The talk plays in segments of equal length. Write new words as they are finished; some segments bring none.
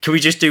Can we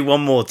just do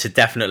one more to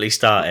definitely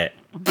start it?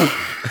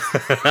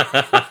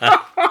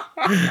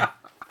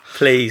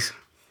 Please.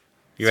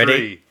 You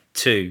ready?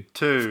 3, 2,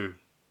 2,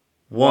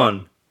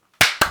 1.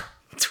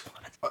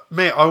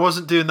 Mate, I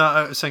wasn't doing that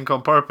out of sync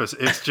on purpose.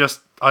 It's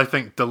just, I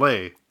think,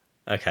 delay.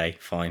 Okay,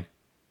 fine.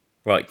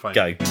 Right, Fine.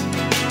 go.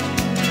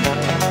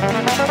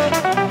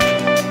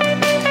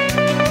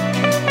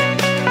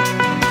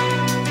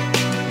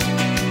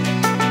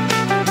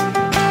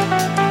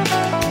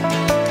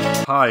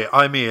 Hi,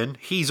 I'm Ian.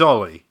 He's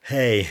Ollie.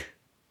 Hey.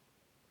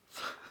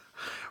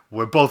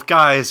 We're both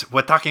guys.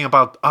 We're talking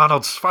about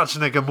Arnold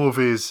Schwarzenegger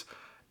movies.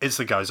 It's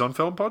the Guys on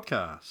Film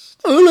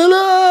podcast. Ooh la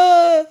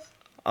la!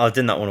 I've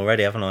done that one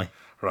already, haven't I?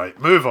 Right,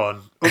 move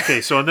on.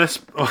 Okay, so on this...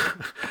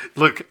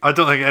 Look, I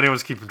don't think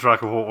anyone's keeping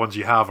track of what ones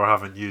you have or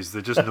haven't used.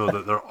 They just know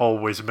that they're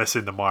always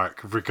missing the mark,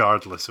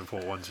 regardless of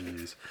what ones you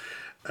use.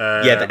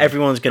 Yeah, but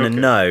everyone's going to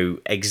know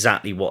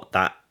exactly what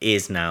that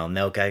is now, and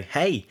they'll go,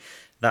 "Hey,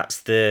 that's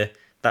the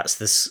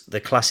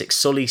classic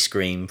Sully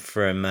scream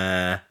from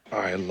I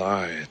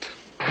lied.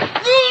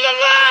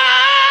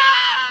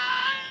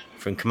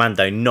 from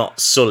Commando,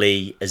 not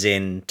Sully as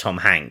in Tom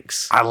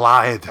Hanks." I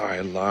lied. I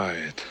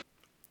lied.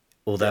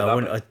 Although Yeah, I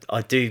wouldn't,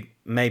 I do.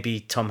 Maybe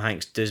Tom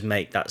Hanks does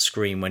make that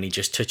scream when he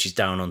just touches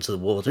down onto the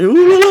water.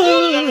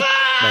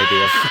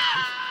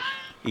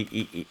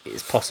 Maybe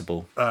it's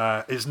possible.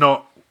 It's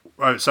not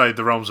outside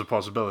the realms of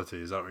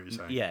possibility. Is that what you're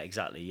saying? Yeah,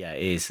 exactly. Yeah,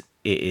 it is.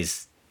 It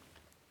is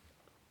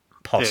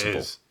possible. It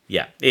is.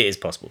 Yeah, it is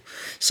possible.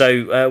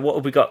 So, what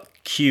have we got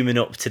queuing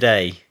up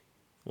today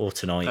or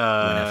tonight?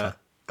 Whenever.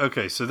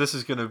 Okay, so this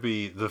is going to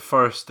be the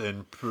first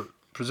in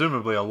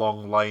presumably a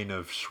long line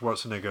of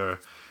Schwarzenegger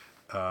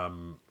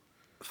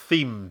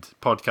themed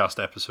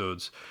podcast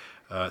episodes.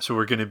 So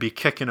we're going to be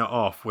kicking it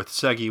off with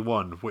Seggy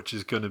 1, which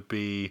is going to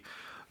be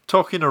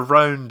talking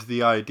around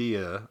the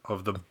idea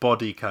of the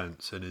body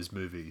counts in his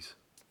movies.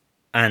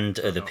 And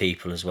other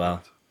people as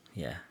well.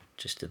 Yeah,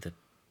 just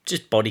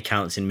body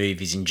counts in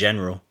movies in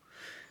general.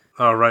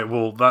 All right,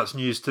 well, that's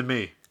news to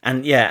me.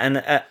 And yeah,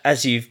 and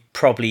as you've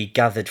probably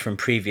gathered from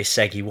previous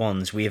Seggy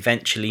ones, we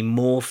eventually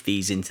morph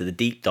these into the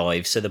deep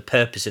dive. So the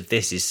purpose of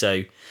this is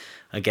so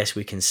I guess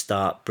we can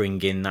start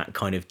bringing that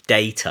kind of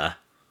data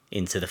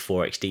into the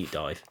 4X deep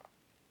dive.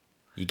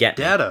 You get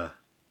me? Data?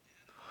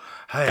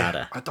 Hey,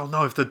 Data. I don't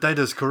know if the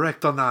data's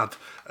correct on that.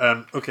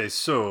 Okay,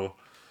 so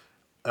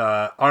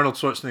Arnold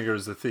Schwarzenegger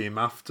is the theme.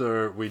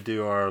 After we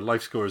do our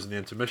life scores and the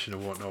intermission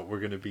and whatnot, we're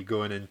going to be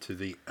going into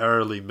the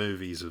early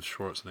movies of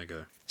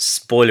Schwarzenegger.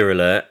 Spoiler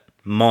alert,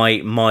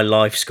 my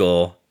life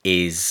score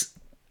is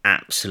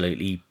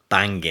absolutely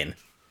banging.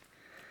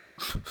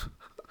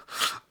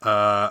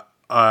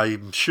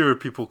 I'm sure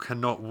people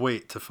cannot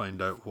wait to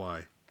find out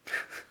why.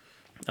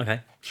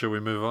 Okay. Shall we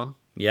move on?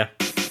 Yeah.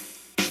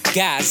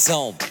 Guys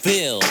on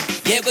Film.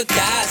 Yeah, we're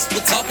guys,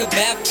 we're talking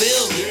about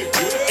film.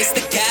 It's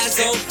the Guys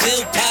on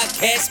Film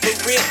podcast for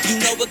real. You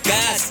know we're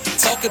guys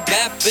talking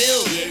about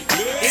film.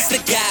 It's the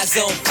Guys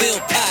on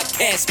Film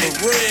podcast for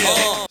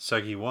real.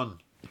 Seggy 1.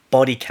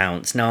 Body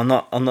counts. Now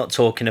I'm not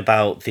talking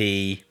about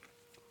the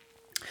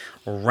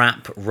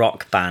rap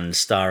rock band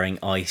starring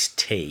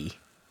Ice-T.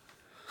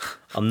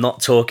 I'm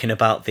not talking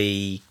about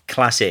the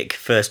classic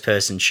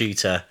first-person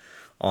shooter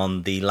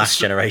on the last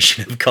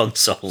generation of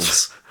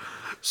consoles.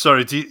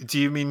 Sorry, do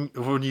you mean,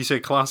 when you say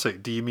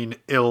classic, do you mean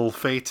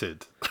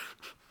ill-fated?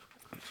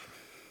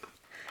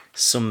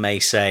 Some may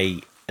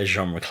say a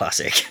genre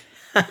classic.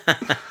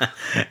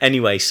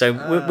 Anyway, so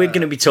we're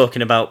going to be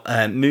talking about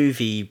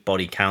movie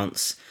body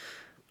counts,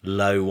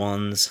 low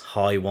ones,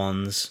 high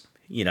ones,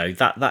 you know,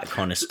 that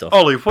kind of stuff.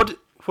 Ollie, what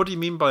do you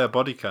mean by a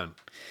body count?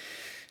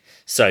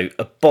 So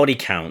a body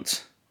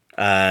count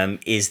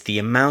is the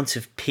amount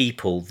of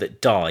people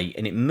that die,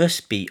 and it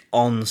must be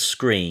on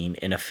screen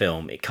in a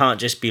film. It can't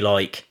just be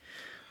like,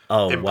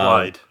 oh,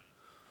 Implied.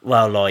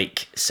 well,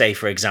 like, say,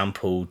 for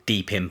example,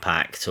 Deep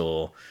Impact,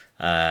 or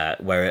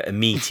where a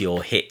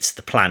meteor hits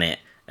the planet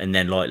and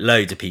then, like,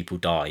 loads of people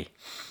die.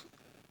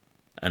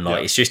 And,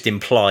 like, It's just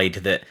implied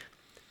that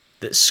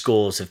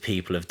scores of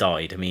people have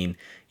died. I mean,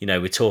 you know,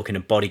 we're talking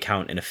a body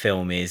count in a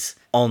film is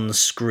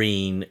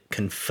on-screen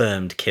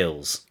confirmed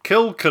kills.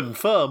 Kill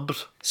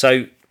confirmed.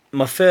 So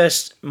my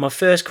first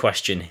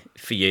question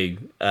for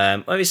you,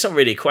 it's not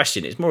really a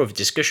question, it's more of a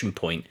discussion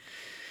point.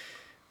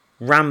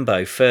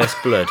 Rambo: First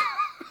Blood.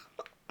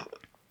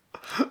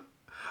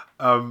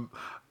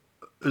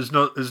 It's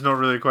not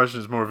really a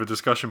question, it's more of a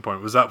discussion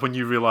point. Was that when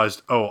you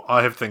realised, oh,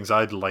 I have things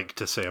I'd like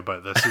to say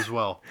about this as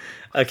well?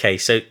 Okay,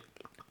 so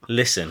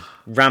listen,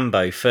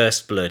 Rambo: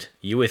 First Blood.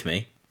 You with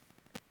me?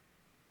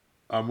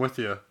 I'm with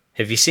you.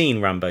 Have you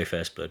seen Rambo: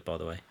 First Blood, by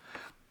the way?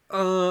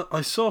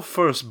 I saw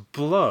First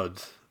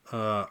Blood.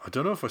 I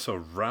don't know if I saw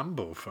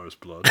Rambo: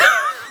 First Blood.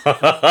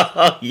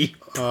 You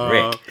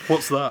prick.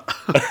 What's that?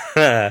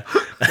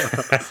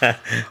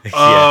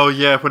 Oh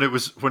yeah, when it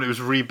was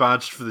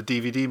rebadged for the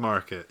DVD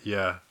market.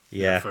 Yeah.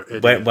 Yeah. For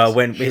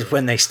idiots.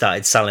 When they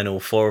started selling all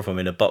four of them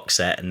in a box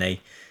set, and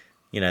they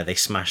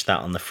smashed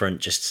that on the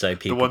front just so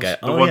people ones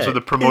go, with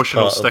the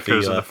promotional it's part of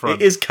stickers on the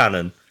front. It is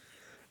canon.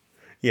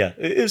 Yeah,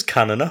 it was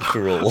canon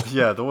after all.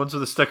 Yeah, the ones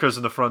with the stickers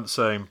in the front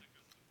saying,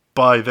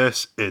 "Buy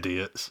this,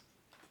 idiots."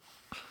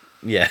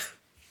 Yeah.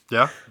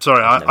 Yeah?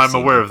 Sorry, I've never I'm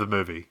seen aware them. of the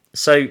movie.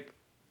 So,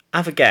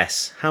 have a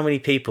guess. How many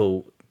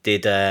people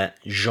did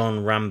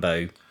Jean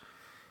Rambo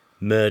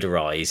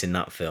murderize in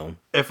that film?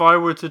 If I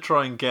were to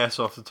try and guess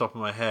off the top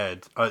of my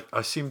head,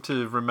 I seem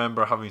to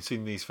remember having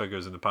seen these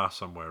figures in the past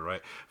somewhere,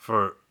 right?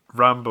 For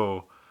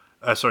Rambo,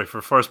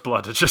 for First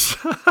Blood, it just...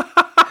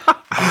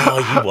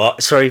 Oh, you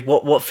what? Sorry,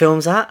 what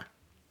film's that?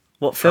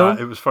 What film?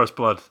 it was First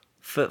Blood.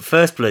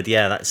 First Blood,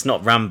 yeah, that's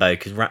not Rambo,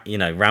 because,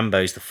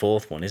 Rambo's the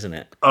fourth one, isn't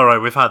it? All right,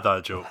 we've had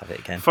that joke. Have it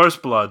again.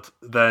 First Blood,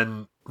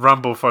 then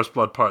Rambo First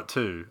Blood Part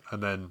 2,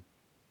 and then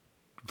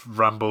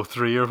Rambo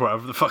 3 or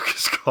whatever the fuck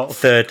it's called.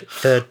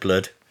 Third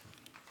Blood.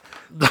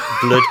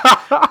 Blood.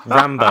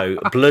 Rambo.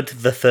 Blood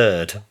the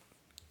Third.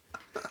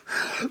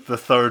 The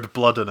third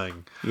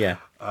bloodening. Yeah.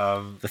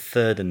 The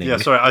third inning. Yeah,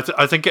 sorry,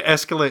 I think it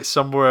escalates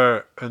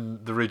somewhere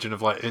in the region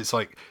of it's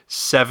like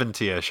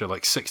 70-ish or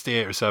like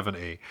 68 or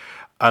 70.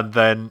 And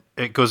then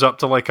it goes up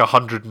to like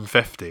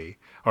 150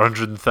 or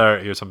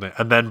 130 or something.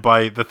 And then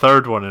by the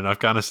third one in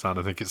Afghanistan,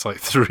 I think it's like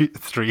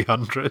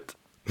 300.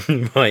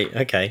 Right,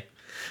 okay.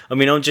 I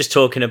mean, I'm just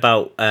talking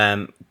about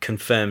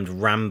confirmed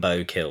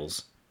Rambo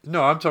kills.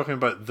 No, I'm talking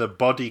about the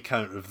body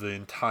count of the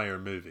entire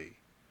movie.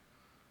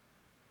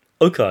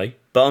 Okay,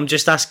 but I'm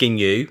just asking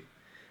you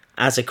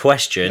as a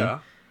question, Yeah.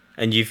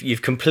 and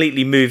you've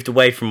completely moved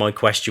away from my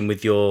question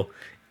with your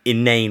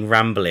inane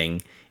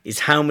rambling,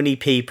 is how many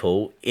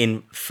people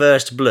in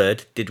First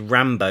Blood did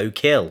Rambo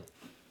kill?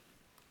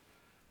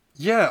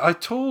 Yeah, I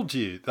told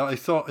you that I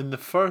thought in the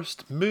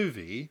first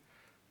movie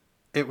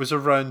it was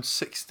around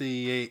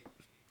 68,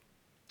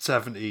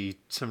 70,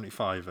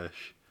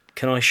 75-ish.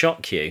 Can I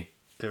shock you?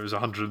 It was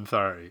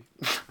 130.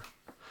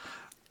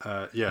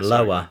 Yeah, sorry.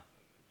 Lower.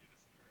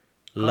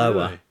 Oh,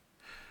 Lower.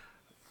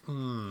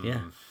 really?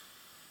 Yeah.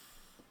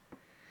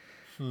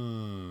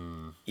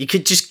 You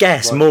could just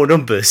guess more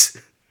numbers.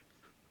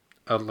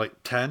 Like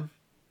 10?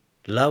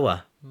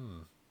 Lower.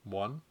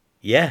 1?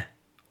 Yeah.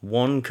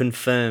 One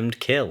confirmed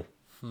kill.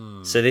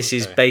 So this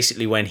is okay.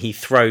 basically when he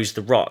throws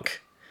the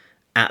rock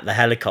at the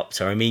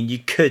helicopter. I mean, you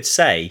could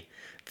say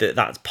that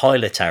that's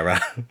pilot error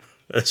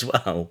as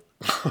well.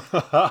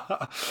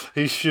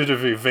 He should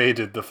have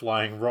evaded the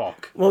flying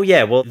rock. Well,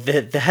 yeah, well,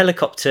 the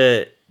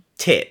helicopter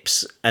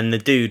tips and the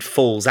dude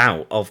falls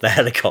out of the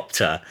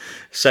helicopter.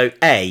 So,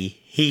 A,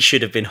 he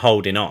should have been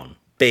holding on.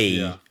 B,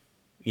 Yeah.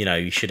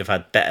 He should have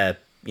had better,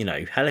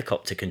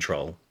 helicopter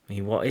control. I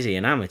mean, what is he,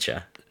 an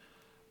amateur?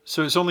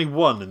 So it's only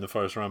one in the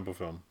first Rambo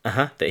film.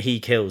 That he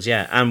kills,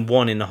 yeah, and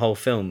one in the whole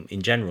film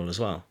in general as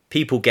well.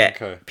 People get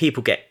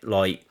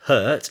like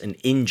hurt and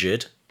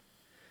injured,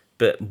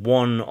 but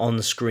one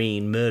on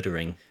screen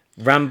murdering.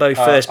 Rambo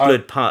First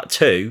Blood Part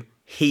 2,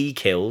 he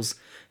kills,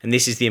 and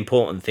this is the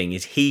important thing,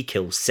 is he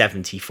kills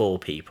 74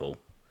 people.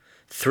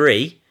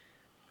 3,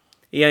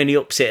 he only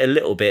ups it a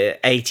little bit at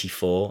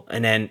 84,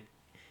 and then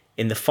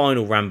in the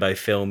final Rambo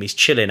film, he's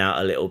chilling out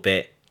a little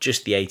bit,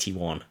 just the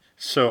 81.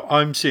 So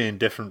I'm seeing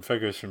different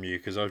figures from you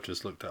because I've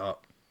just looked it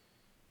up.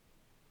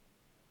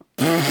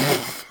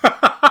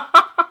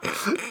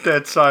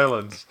 Dead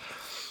silence.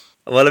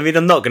 Well, I mean,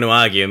 I'm not going to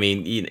argue. I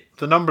mean,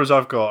 The numbers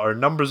I've got are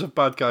numbers of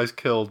bad guys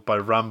killed by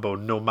Rambo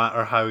no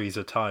matter how he's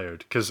attired,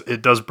 because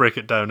it does break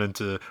it down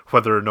into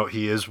whether or not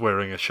he is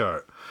wearing a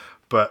shirt.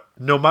 But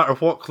no matter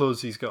what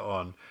clothes he's got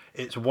on,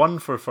 it's 1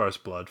 for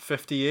First Blood,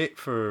 58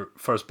 for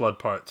First Blood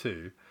Part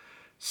 2,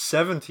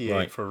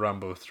 78 for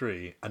Rambo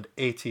 3, and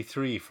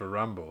 83 for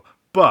Rambo.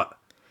 But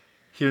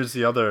here's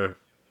the other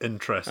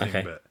interesting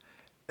bit.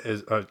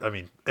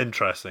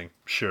 Interesting,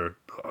 sure.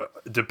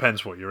 It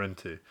depends what you're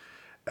into.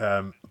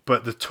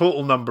 But the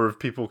total number of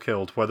people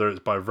killed, whether it's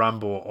by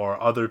Rambo or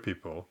other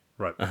people,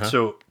 right?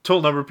 So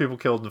total number of people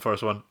killed in the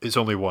first one is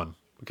only 1.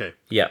 Okay.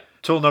 yeah.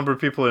 Total number of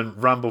people in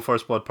Rambo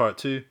First Blood Part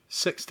 2,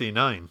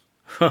 69.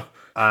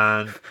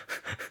 And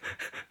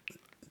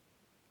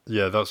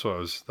yeah, that's what I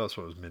was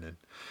meaning.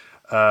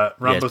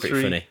 Rambo it's pretty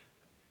 3, funny.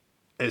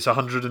 it's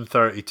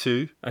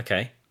 132.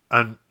 Okay.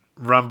 And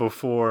Rambo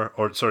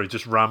 4,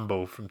 just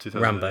Rambo from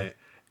 2008. Rambo.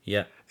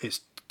 Yeah.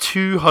 It's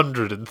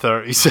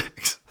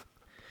 236.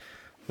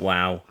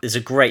 Wow. There's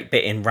a great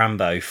bit in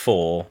Rambo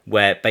 4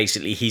 where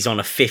basically he's on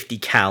a 50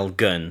 cal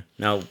gun.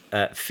 Now,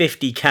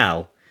 50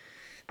 cal,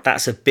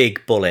 that's a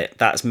big bullet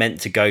that's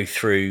meant to go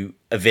through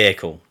a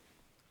vehicle.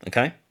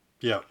 Okay?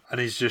 Yeah, and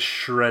he's just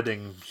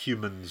shredding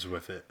humans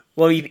with it.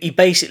 Well, he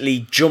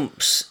basically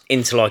jumps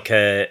into like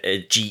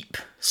a Jeep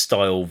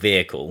style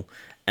vehicle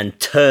and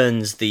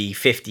turns the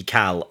 50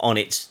 cal on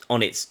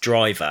its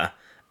driver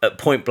at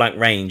point blank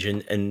range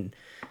and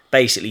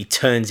basically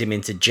turns him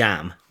into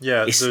jam.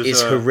 Yeah,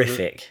 it's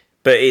horrific,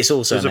 but it's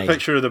also there's amazing. a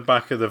picture of the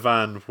back of the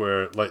van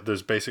where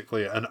there's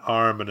basically an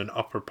arm and an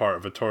upper part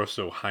of a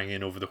torso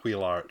hanging over the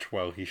wheel arch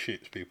while he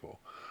shoots people.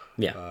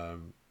 Yeah.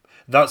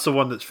 That's the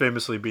one that's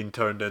famously been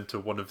turned into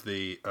one of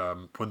the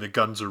when the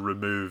guns are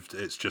removed,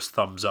 it's just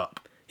thumbs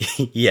up.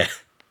 yeah.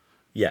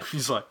 Yeah.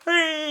 He's like,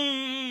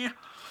 hey!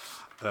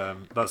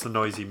 That's the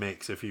noise he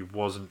makes if he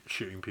wasn't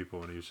shooting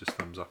people and he was just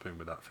thumbs upping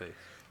with that face.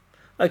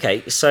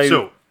 Okay,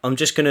 so I'm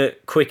just going to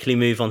quickly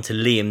move on to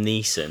Liam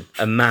Neeson,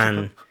 a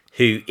man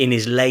who in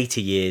his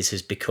later years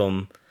has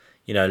become,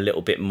 a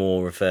little bit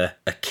more of a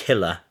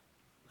killer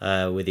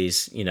with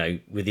his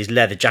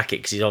leather jacket,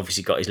 because he's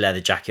obviously got his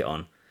leather jacket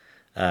on,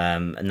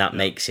 and that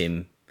makes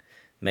him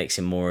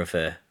more of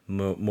a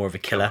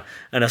killer.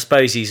 And I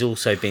suppose he's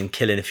also been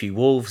killing a few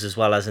wolves as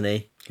well, hasn't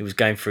he? He was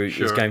going through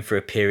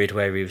a period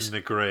where he was in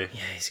the grey.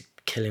 Yeah, he's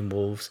killing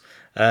wolves.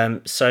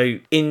 So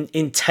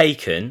in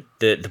Taken,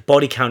 the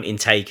body count in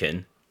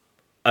Taken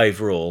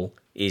overall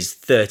is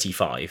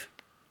 35.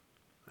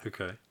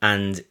 Okay.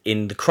 And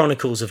in the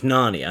Chronicles of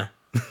Narnia,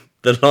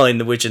 The Lion,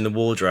 the Witch and the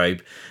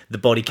Wardrobe, the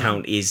body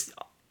count is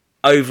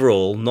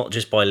overall, not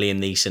just by Liam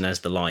Neeson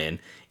as the lion,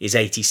 is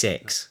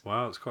 86.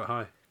 Wow, it's quite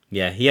high.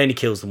 Yeah, he only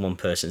kills the one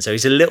person. So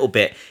he's a little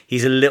bit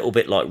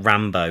like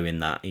Rambo in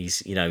that.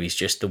 He's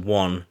just the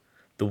one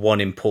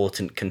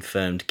important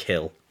confirmed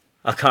kill.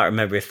 I can't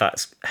remember if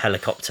that's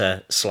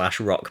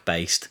helicopter/rock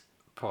based.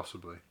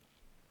 Possibly.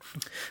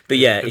 But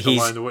yeah, It's The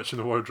Lion, the Witch and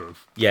the Wardrobe.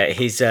 Yeah,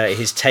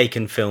 his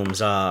Taken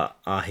films are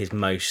his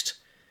most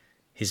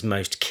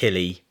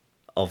killy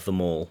of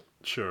them all.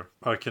 Sure,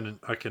 I can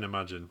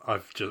imagine.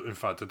 In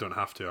fact, I don't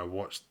have to. I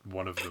watched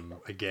one of them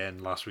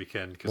again last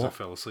weekend because I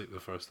fell asleep the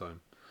first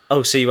time.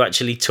 Oh, so you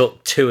actually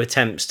took 2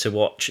 attempts to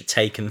watch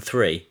Taken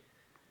 3?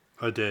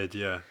 I did,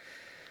 yeah.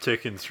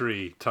 Taken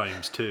 3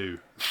 times 2.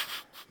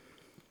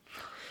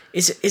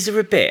 Is there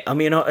a bit? I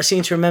mean, I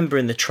seem to remember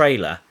in the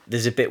trailer,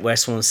 there's a bit where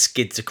someone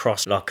skids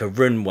across like a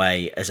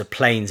runway as a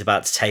plane's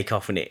about to take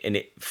off, and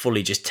it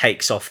fully just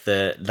takes off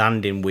the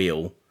landing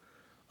wheel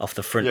off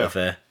the front of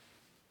her.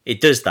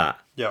 It does that.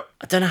 Yeah.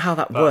 I don't know how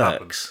that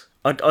works.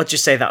 I'd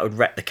just say that would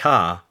wreck the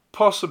car.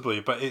 Possibly,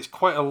 but it's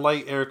quite a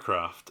light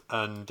aircraft,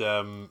 and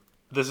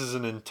this is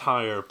an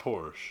entire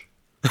Porsche.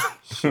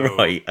 So,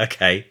 Right,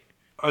 okay.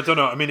 I don't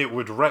know. I mean, it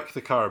would wreck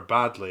the car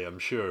badly, I'm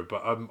sure,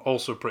 but I'm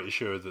also pretty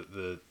sure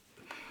that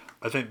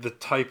I think the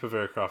type of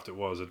aircraft it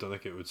was, I don't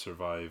think it would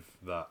survive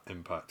that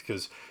impact,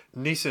 because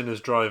Neeson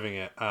is driving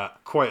it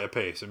at quite a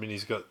pace. I mean,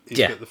 he's got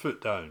the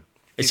foot down.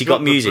 Has he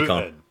got music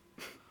on?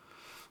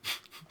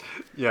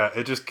 Yeah,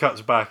 it just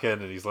cuts back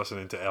in and he's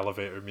listening to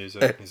elevator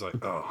music. He's like,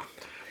 oh.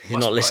 You're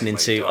not listening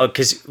to...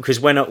 Because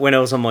when I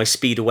was on my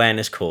speed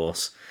awareness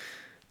course,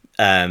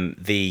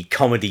 the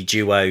comedy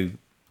duo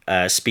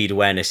speed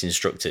awareness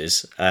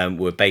instructors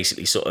were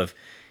basically sort of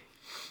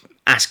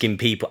asking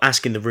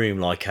the room,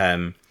 like,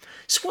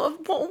 so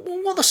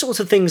what are the sorts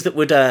of things that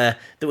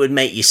would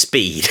make you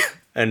speed?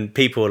 And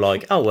people were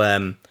like,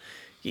 oh,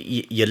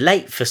 you're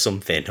late for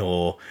something,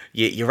 or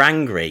you're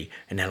angry.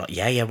 And they're like,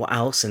 yeah, what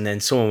else? And then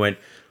someone went,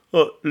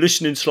 oh,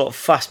 listening to a lot of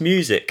fast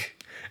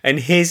music. And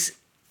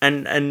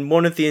and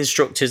one of the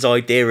instructors'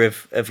 idea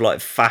of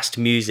like fast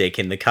music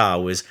in the car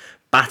was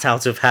Bat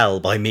Out of Hell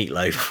by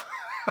Meatloaf.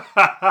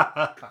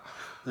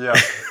 Yeah,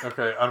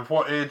 okay. And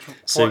what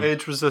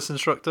age was this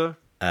instructor?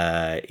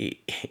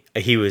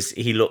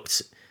 He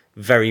looked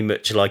very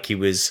much like he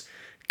was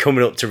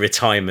coming up to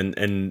retirement,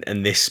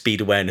 and this speed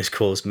awareness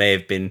course may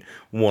have been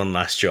one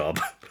last job.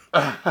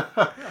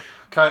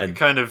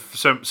 Kind of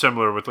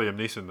similar with Liam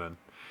Neeson then.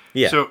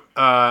 Yeah. So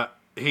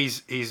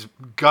he's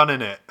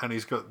gunning it, and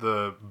he's got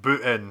the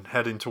boot in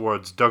heading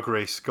towards Doug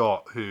Ray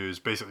Scott, who's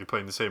basically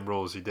playing the same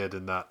role as he did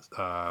in that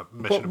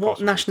Mission Impossible.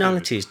 What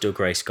nationality is Doug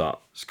Ray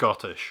Scott?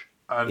 Scottish.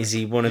 And is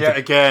he one of the...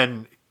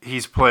 again,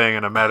 he's playing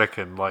an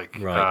American, like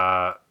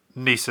right.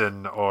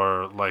 Neeson,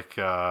 or like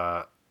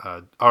our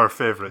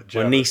favourite.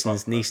 Well,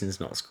 Neeson's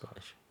not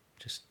Scottish.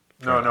 Just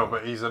no,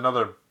 but he's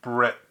another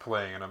Brit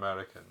playing an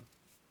American.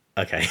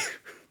 Okay.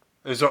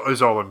 Is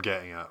all I'm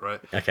getting at, right?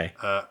 Okay.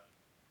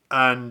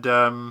 And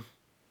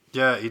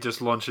yeah, he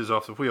just launches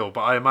off the wheel.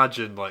 But I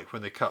imagine, like,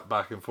 when they cut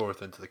back and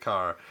forth into the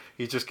car,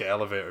 he just get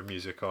elevator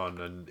music on,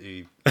 and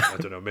I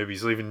don't know, maybe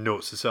he's leaving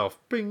notes to self.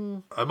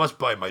 Bing! I must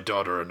buy my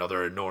daughter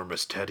another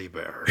enormous teddy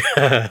bear.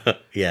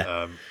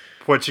 Yeah.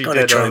 Which he gotta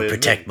did try and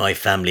protect my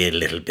family a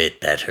little bit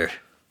better.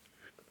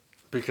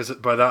 Because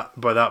by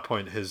that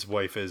point, his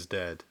wife is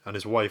dead, and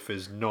his wife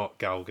is not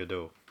Gal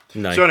Gadot.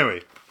 No. So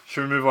anyway,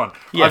 should we move on?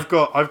 Yeah. I've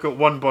got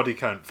one body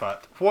count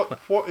fact.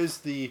 What is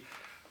the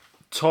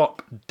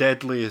top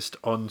deadliest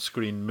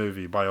on-screen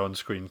movie by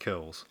on-screen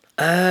kills?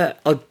 I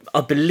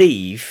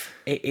believe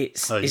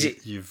it's.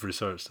 You've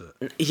researched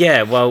it?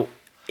 Yeah. Well,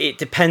 it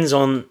depends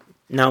on.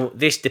 Now,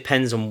 this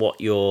depends on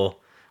what you're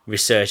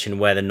researching,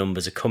 where the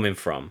numbers are coming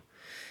from.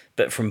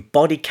 But from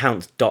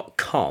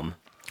bodycount.com,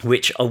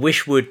 which I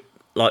wish would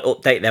like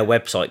update their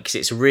website, because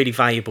it's a really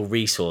valuable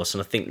resource,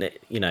 and I think that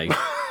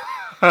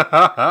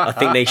I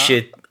think they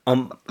should.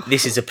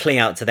 This is a plea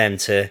out to them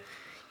to,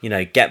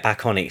 get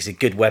back on it. It's a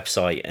good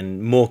website,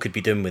 and more could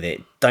be done with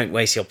it. Don't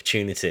waste the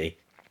opportunity.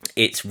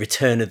 It's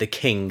Return of the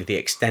King, the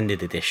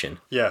extended edition.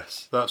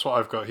 Yes, that's what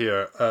I've got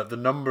here. The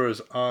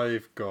numbers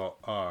I've got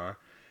are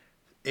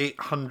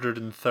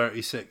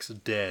 836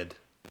 dead.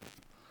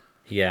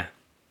 Yeah.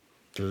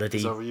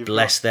 Bloody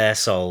bless their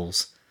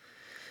souls.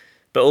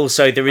 But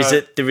also there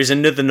is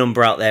another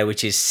number out there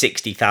which is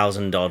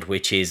 60,000 odd,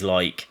 which is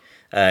like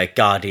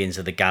Guardians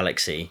of the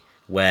Galaxy,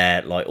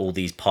 where like all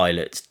these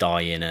pilots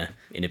die in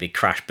a big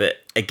crash. But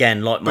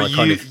again, like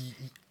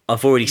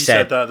I've already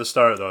said that at the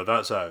start though.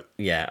 That's out.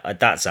 Yeah,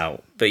 that's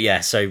out. But yeah,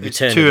 so It's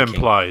Return too of the King.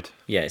 implied.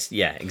 Yes,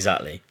 yeah,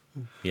 exactly.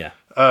 Yeah.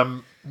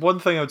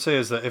 One thing I would say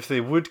is that if they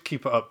would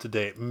keep it up to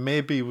date,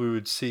 maybe we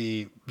would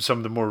see some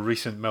of the more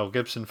recent Mel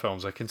Gibson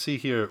films. I can see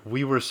here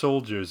We Were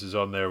Soldiers is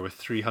on there with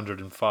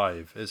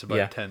 305. It's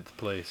about 10th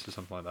place or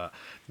something like that.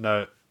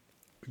 Now,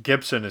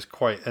 Gibson is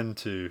quite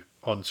into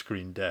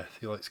on-screen death.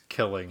 He likes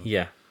killing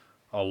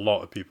a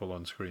lot of people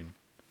on screen.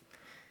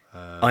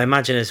 I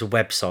imagine as a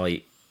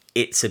website,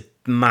 it's a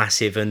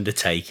massive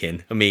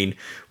undertaking. I mean,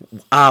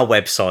 our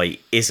website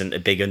isn't a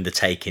big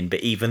undertaking, but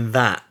even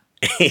that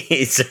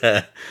is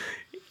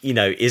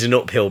an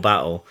uphill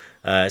battle.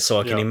 So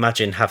I can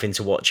imagine having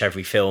to watch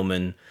every film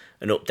and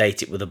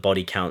update it with the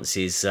body counts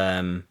is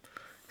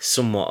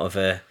somewhat of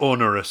a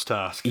onerous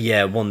task.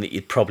 Yeah, one that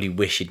you'd probably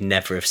wish you'd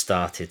never have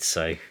started.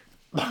 So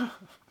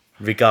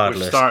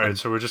regardless, we've started,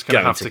 so we're just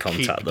going to have to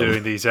keep them.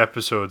 doing these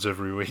episodes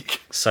every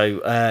week. So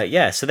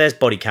so there's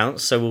body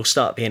counts. So we'll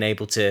start being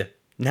able to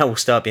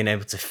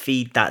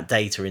feed that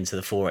data into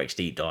the 4X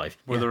deep dive.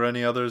 Were there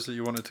any others that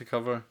you wanted to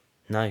cover?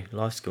 No,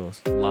 live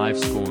scores. Live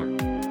score.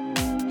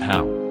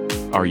 How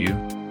are you?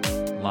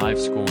 Live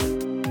score.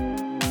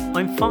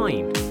 I'm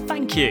fine,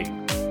 thank you.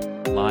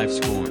 Live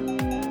score.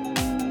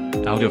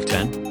 Out of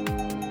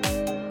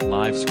 10.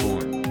 Live score.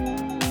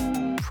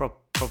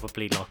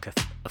 Probably like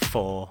a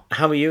 4.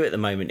 How are you at the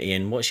moment,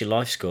 Ian? What's your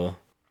life score?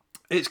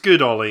 It's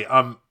good, Ollie.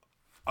 I'm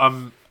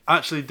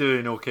actually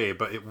doing okay,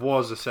 but it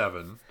was a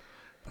 7.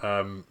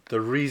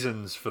 The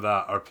reasons for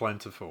that are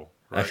plentiful.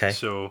 Right? Okay.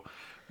 So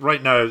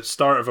right now,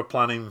 start of a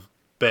planning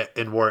bit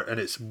in work, and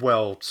it's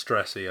well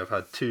stressy. I've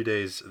had 2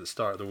 days at the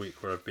start of the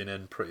week where I've been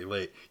in pretty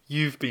late.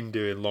 You've been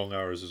doing long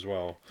hours as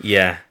well.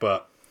 Yeah.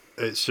 But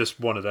it's just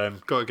one of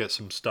them. Got to get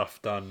some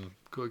stuff done.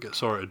 Got to get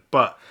sorted.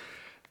 But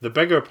the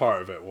bigger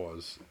part of it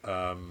was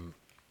I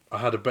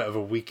had a bit of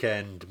a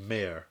weekend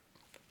mare.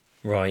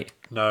 Right.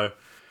 Now,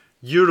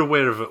 you're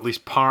aware of at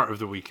least part of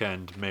the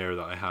weekend mare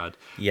that I had.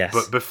 Yes.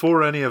 But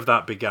before any of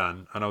that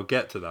began, and I'll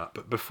get to that,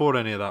 but before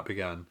any of that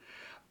began,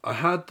 I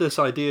had this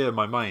idea in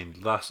my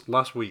mind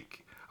last week.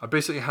 I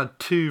basically had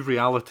 2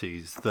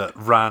 realities that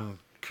ran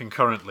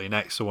concurrently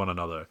next to one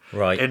another.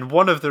 Right. In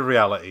one of the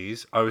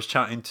realities, I was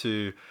chatting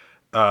to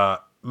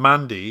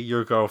Mandy,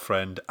 your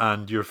girlfriend,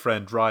 and your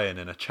friend Ryan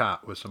in a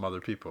chat with some other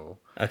people.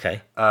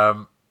 Okay.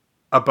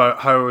 About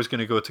how I was going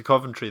to go to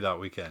Coventry that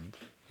weekend.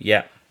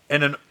 Yeah.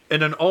 In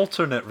an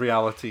alternate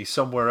reality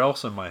somewhere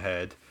else in my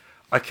head,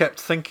 I kept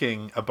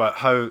thinking about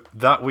how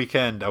that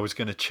weekend I was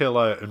going to chill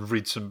out and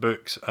read some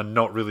books and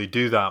not really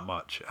do that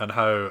much, and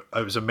how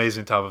it was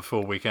amazing to have a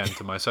full weekend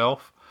to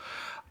myself.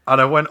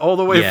 And I went all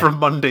the way from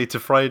Monday to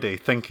Friday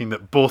thinking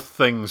that both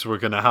things were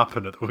going to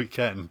happen at the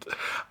weekend.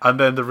 And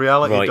then the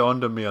reality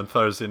dawned on me on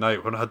Thursday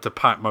night when I had to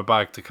pack my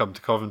bag to come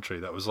to Coventry.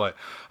 That was like,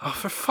 oh,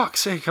 for fuck's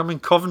sake, I'm in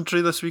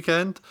Coventry this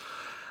weekend.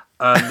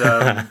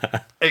 And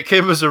it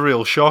came as a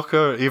real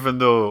shocker, even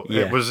though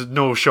it was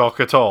no shock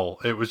at all.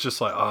 It was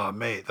just like, oh,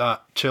 mate,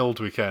 that chilled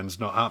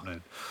weekend's not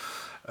happening.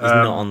 It's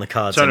not on the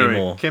cards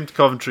anymore. Came to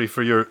Coventry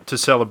to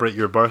celebrate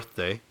your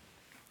birthday.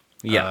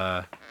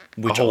 Yeah.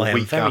 Which a whole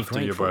week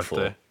after your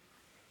birthday. For.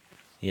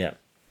 Yeah.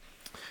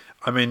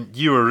 I mean,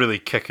 you were really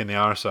kicking the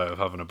arse out of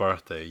having a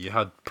birthday. You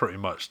had pretty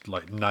much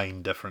like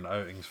 9 different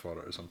outings for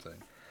it or something.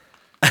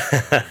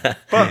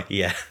 But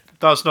yeah,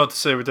 that's not to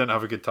say we didn't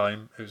have a good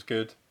time. It was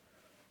good.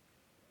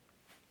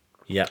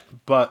 Yeah.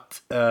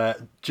 But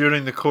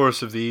during the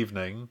course of the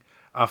evening,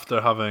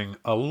 after having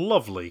a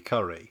lovely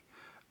curry,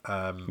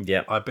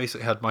 I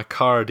basically had my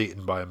card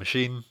eaten by a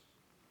machine.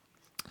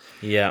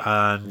 Yeah.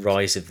 And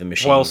Rise of the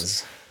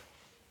Machines.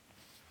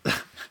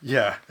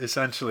 Yeah,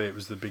 essentially it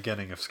was the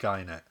beginning of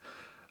Skynet.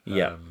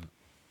 Yeah.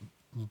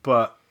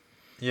 But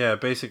yeah,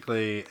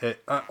 basically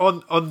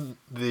on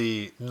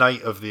the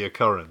night of the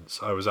occurrence,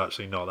 I was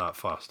actually not that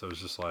fussed. I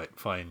was just like,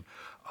 fine,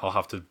 I'll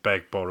have to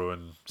beg, borrow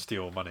and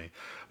steal money.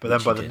 But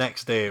then by the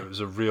next day it was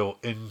a real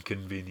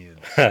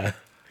inconvenience.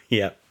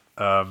 Yeah.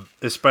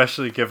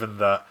 Especially given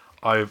that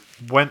I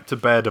went to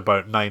bed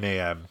about 9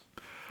 a.m.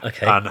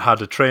 Okay. and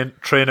had a train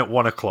at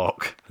 1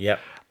 o'clock.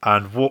 Yep.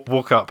 And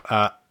woke up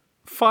at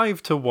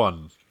 5 to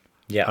 1.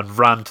 Yeah. And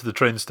ran to the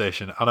train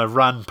station, and I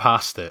ran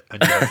past it,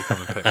 and you had to come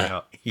and pick me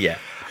up. Yeah.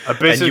 I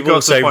basically and you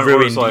got to the point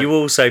where it was like, you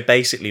also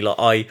basically,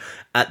 like,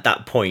 at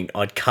that point,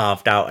 I'd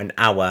carved out an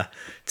hour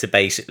to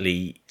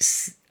basically,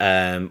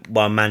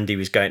 while Mandy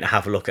was going to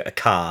have a look at a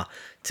car,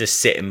 to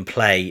sit and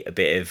play a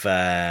bit of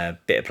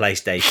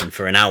PlayStation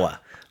for an hour.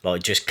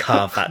 Like, just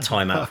carve that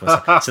time out for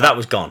myself. So that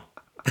was gone.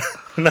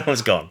 That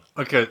was gone.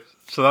 Okay,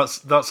 so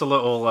that's a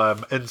little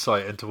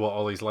insight into what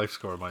Ollie's life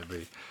score might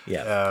be.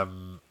 Yeah.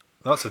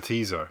 That's a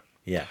teaser.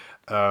 Yeah.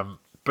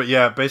 But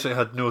yeah, basically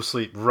had no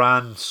sleep,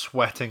 ran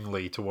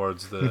sweatingly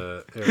towards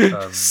the...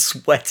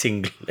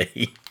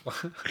 Sweatingly.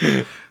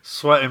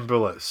 sweating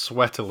bullets,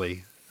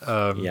 sweatily.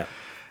 Yeah.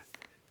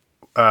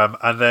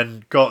 And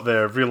then got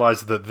there,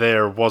 realised that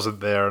there wasn't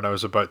there, and I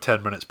was about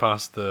 10 minutes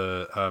past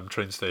the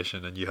train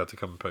station, and you had to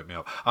come and pick me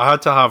up. I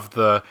had to have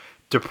the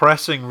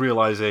depressing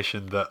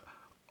realisation that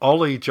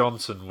Ollie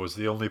Johnson was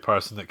the only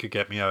person that could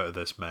get me out of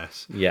this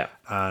mess. Yeah.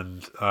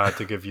 And I had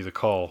to give you the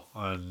call,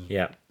 and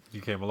Yeah.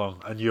 you came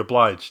along, and you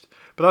obliged.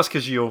 But that's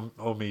because you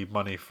owe me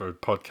money for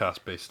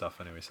podcast-based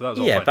stuff anyway, so that was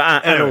all Yeah, fine. but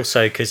and Anyway.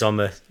 also because I'm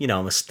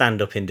a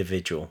stand-up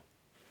individual.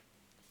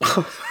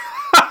 I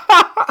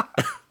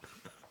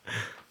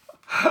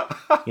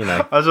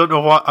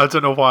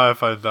don't know why I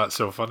found that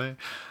so funny.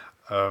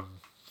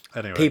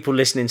 Anyway, People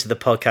listening to the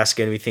podcast are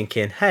going to be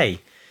thinking,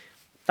 "Hey,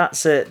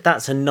 that's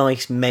a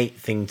nice mate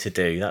thing to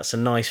do. That's a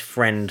nice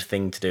friend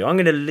thing to do. I'm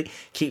going to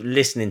keep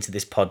listening to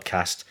this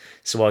podcast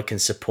so I can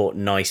support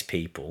nice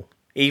people,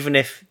 even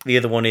if the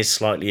other one is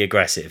slightly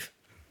aggressive."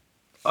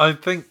 I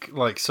think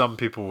like some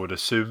people would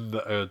assume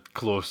that a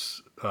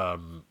close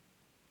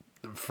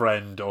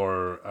friend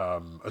or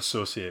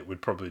associate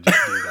would probably just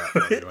do that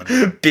for you.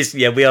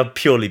 Anyway. We are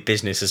purely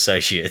business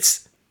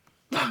associates.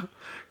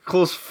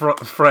 Close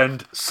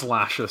friend /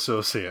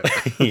 associate.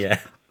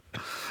 Yeah.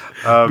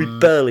 We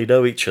barely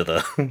know each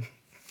other. In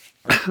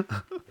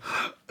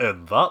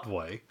that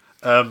way.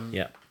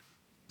 Yeah.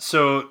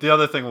 So the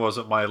other thing was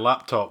that my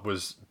laptop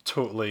was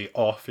totally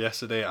off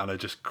yesterday, and I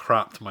just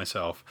crapped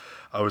myself.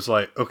 I was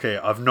like, okay,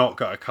 I've not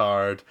got a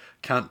card,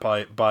 can't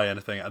buy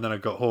anything, and then I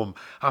got home.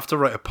 I have to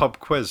write a pub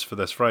quiz for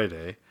this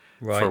Friday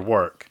for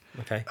work.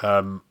 Okay.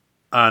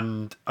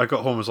 And I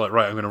got home and was like,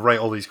 right, I'm going to write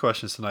all these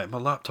questions tonight. My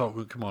laptop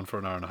won't come on for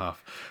an hour and a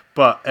half.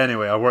 But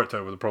anyway, I worked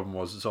out what the problem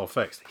was. It's all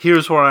fixed.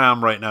 Here's where I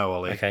am right now,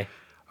 Ollie. Okay.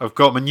 I've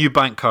got my new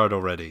bank card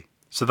already.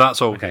 So that's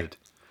all good.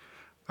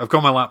 I've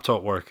got my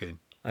laptop working.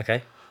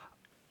 Okay.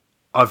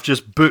 I've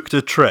just booked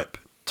a trip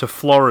to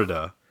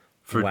Florida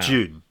for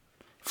June.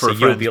 So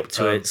you'll be up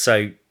to it.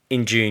 So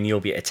in June,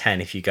 you'll be at a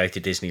 10 if you go to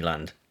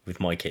Disneyland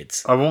with my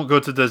kids. I won't go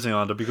to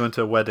Disneyland. I'll be going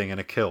to a wedding in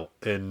a kilt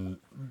in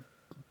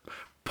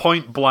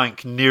point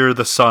blank near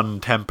the sun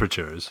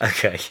temperatures.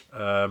 Okay.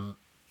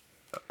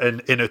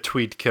 In a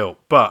tweed kilt.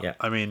 But, Yeah.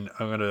 I mean,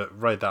 I'm going to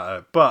ride that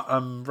out. But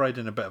I'm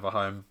riding a bit of a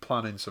high. I'm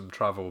planning some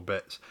travel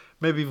bits.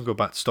 Maybe even go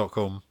back to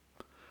Stockholm.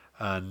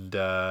 And,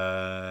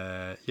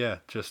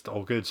 just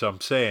all good. So I'm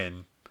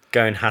saying...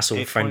 Go and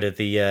hassle friend of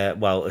the,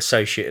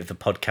 associate of the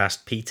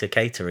podcast, Peter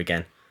Cater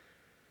again.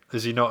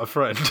 Is he not a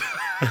friend?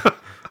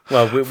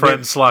 Well,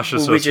 Friend /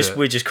 associate.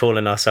 We're just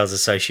calling ourselves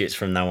associates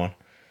from now on.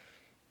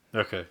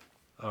 Okay.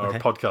 Our Okay.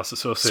 podcast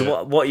associate.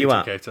 So what are you Peter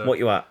at? Cater. What are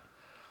you at?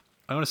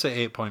 I'm going to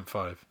say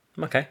 8.5.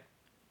 Okay.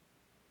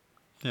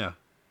 Yeah.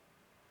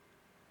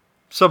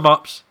 Some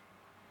ups,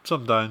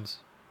 some downs.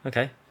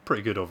 Okay.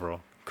 Pretty good overall.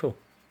 Cool.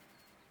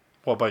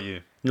 What about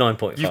you?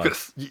 9.5.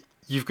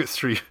 You've got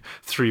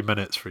three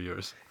minutes for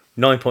yours.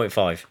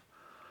 9.5.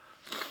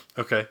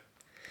 Okay.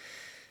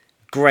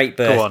 Great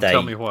birthday. Go on,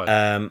 tell me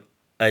why.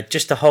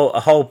 Just a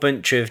whole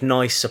bunch of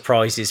nice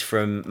surprises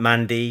from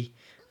Mandy.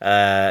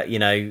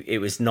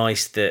 It was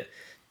nice that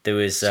there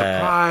was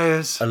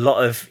Surprise. a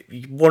lot of.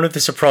 One of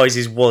the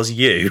surprises was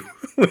you,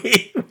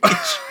 which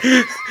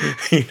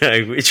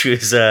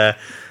was.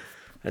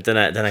 I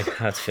don't know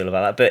how to feel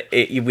about that,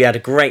 but we had a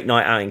great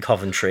night out in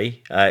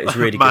Coventry. It was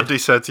really good. Mandy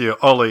said to you,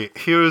 Ollie,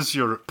 here's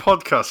your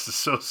podcast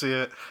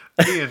associate,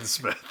 Ian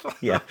Smith.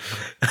 Yeah.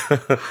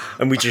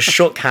 And we just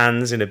shook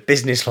hands in a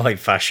business-like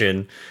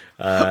fashion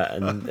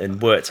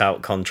and worked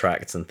out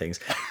contracts and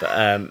things. But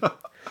a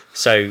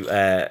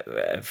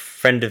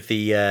friend of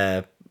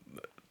the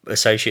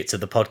associates of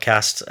the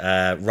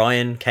podcast,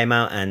 Ryan, came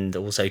out, and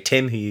also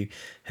Tim, who you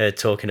heard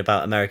talking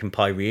about American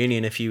Pie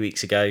Reunion a few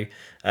weeks ago,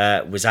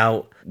 was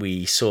out.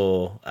 We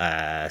saw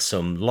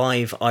some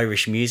live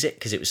Irish music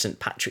because it was St.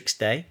 Patrick's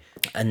Day.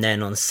 And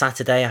then on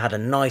Saturday, I had a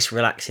nice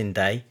relaxing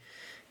day.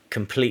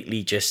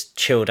 Completely just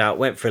chilled out,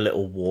 went for a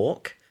little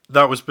walk.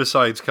 That was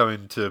besides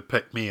coming to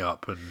pick me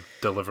up and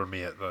deliver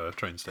me at the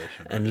train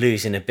station. And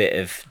losing a bit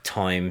of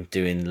time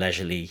doing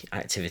leisurely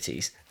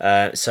activities.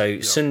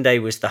 Sunday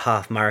was the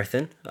half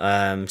marathon. So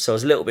I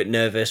was a little bit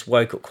nervous,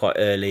 woke up quite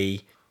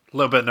early. A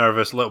little bit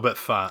nervous, a little bit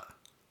fat.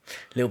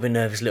 A little bit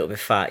nervous, a little bit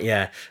fat,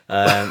 yeah.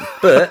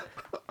 But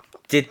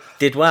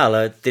did well.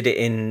 I did it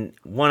in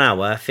 1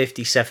 hour,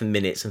 57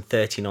 minutes and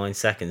 39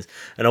 seconds.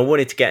 And I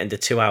wanted to get into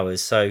 2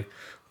 hours, so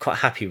quite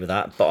happy with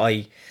that. But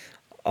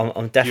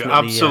I'm definitely... You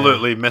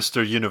absolutely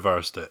Mr.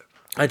 Universed it.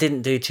 I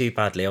didn't do too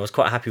badly. I was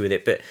quite happy with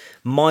it. But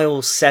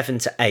miles 7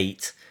 to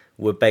 8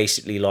 were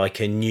basically like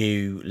a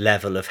new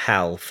level of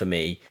hell for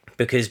me.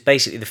 Because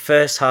basically the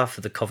first half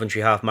of the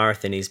Coventry Half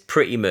Marathon is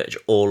pretty much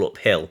all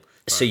uphill. Right.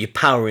 So you're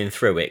powering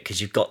through it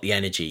because you've got the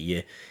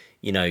energy.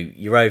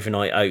 Your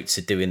overnight oats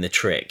are doing the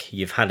trick.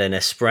 You've had an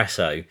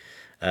espresso.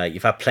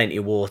 You've had plenty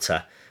of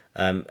water.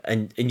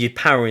 And you're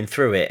powering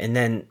through it. And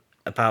then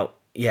about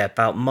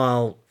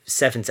mile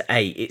 7 to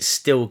 8, it's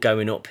still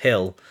going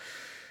uphill.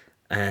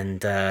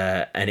 And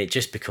it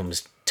just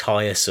becomes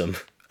tiresome.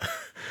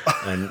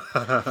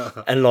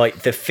 and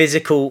like the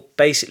physical,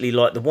 basically,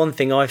 like the one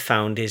thing I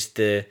found is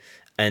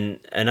and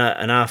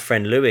our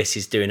friend Lewis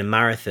is doing a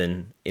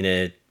marathon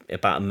in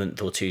about a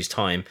month or two's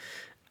time.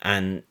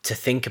 And to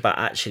think about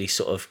actually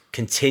sort of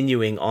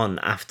continuing on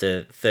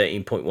after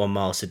 13.1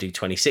 miles to do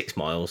 26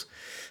 miles,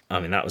 I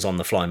mean, that was on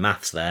the fly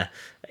maths there.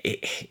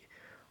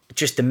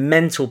 Just the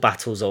mental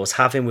battles I was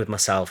having with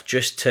myself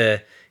just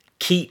to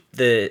keep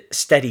the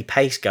steady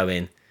pace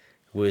going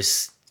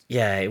was,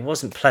 yeah, it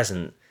wasn't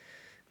pleasant.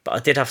 But I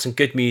did have some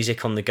good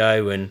music on the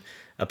go, and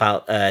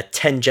about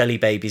 10 jelly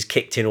babies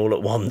kicked in all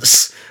at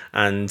once,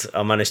 and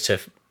I managed to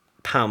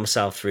pound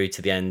myself through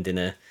to the end in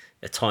a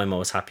time I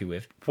was happy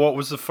with. What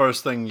was the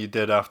first thing you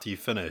did after you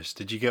finished?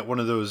 Did you get one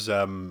of those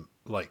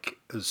like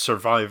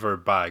survivor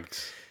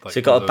bags? Like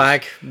So I got a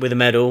bag with a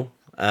medal.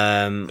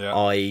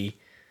 Yeah.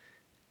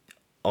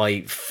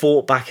 I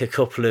fought back a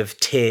couple of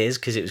tears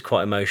because it was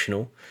quite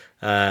emotional.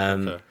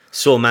 Okay.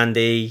 Saw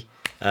Mandy,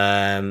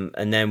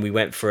 and then we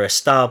went for a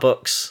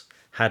Starbucks,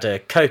 had a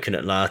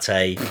coconut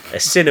latte, a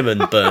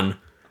cinnamon bun,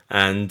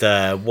 and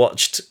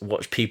watched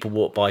people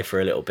walk by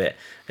for a little bit,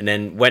 and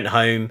then went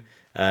home,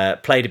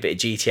 played a bit of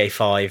GTA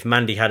 5.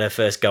 Mandy had her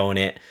first go on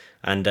it,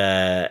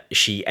 and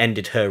she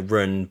ended her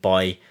run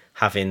by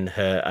having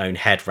her own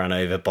head ran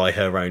over by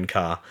her own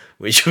car,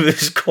 which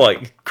was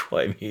quite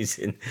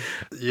amusing.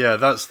 Yeah,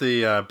 that's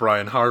the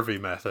Brian Harvey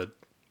method.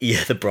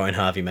 Yeah, the Brian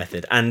Harvey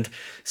method. And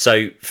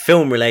so,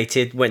 film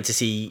related, went to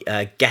see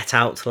Get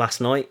Out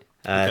last night,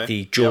 Okay.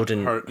 the Jordan,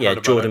 Yep, heard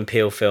about Jordan it.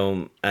 Peele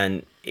film,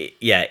 and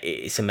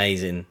it's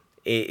amazing.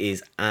 It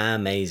is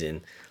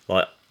amazing.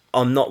 Like,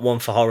 I'm not one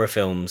for horror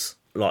films.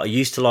 Like, I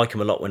used to like them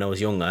a lot when I was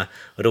younger.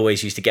 I'd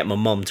always used to get my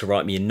mum to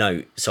write me a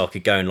note so I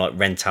could go and like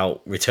rent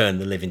out Return of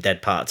the Living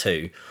Dead Part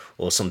 2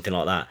 or something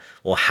like that,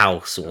 or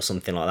House or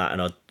something like that,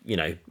 and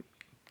I'd,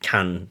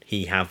 can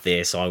he have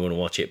this? I want to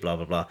watch it, blah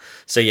blah blah.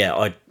 So yeah,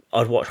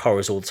 I'd watch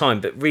horrors all the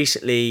time, but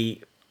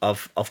recently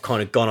I've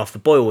kind of gone off the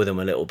boil with them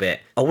a little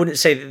bit. I wouldn't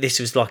say that this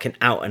was like an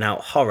out and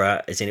out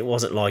horror, as in it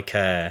wasn't like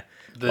The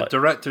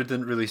director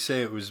didn't really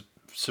say it was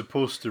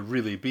supposed to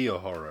really be a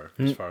horror,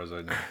 as far as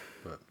I know.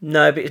 But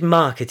no, but it's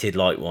marketed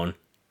like one.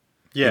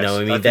 yes,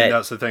 I mean, I think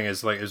that's the thing.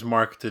 Is like it's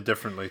marketed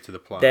differently to the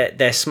plan.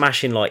 They're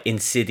smashing like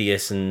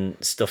Insidious and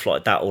stuff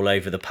like that all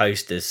over the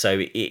posters, so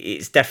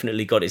it's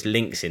definitely got its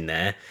links in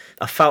there.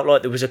 I felt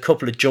like there was a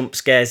couple of jump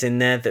scares in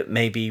there that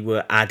maybe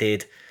were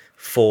added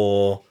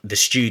for the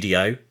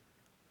studio.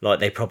 Like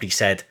they probably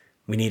said,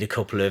 we need a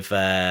couple of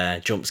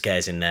jump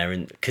scares in there,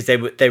 and because they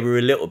were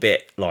a little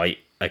bit like,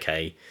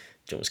 okay,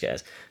 jump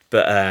scares,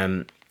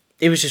 but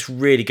it was just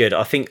really good.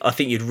 I think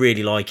you'd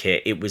really like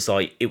it. It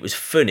was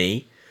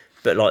funny,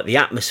 but like the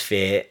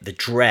atmosphere, the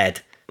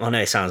dread. I know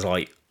it sounds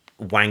like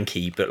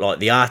wanky, but like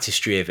the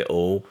artistry of it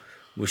all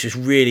was just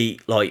really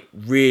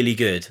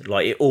good.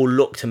 Like it all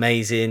looked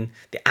amazing.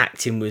 The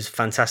acting was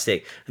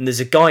fantastic, and there's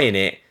a guy in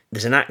it.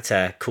 There's an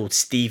actor called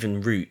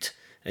Stephen Root,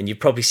 and you've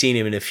probably seen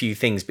him in a few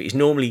things, but he's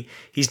normally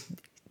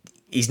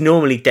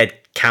dead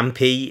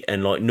campy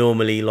and like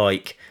normally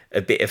like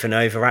a bit of an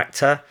over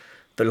actor.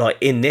 But like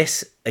in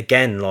this,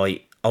 again,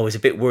 like I was a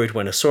bit worried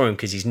when I saw him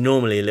because he's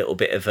normally a little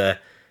bit of a,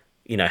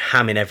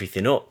 hamming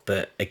everything up.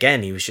 But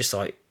again, he was just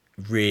like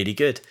really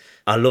good.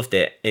 I loved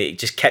it. It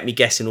just kept me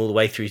guessing all the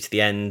way through to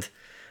the end.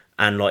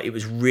 And like it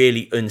was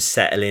really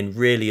unsettling,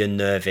 really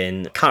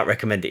unnerving. Can't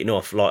recommend it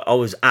enough. Like I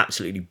was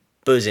absolutely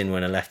buzzing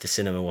when I left the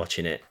cinema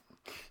watching it.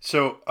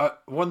 So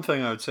one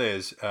thing I would say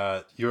is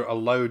you're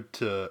allowed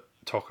to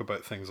talk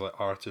about things like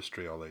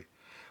artistry, Ollie.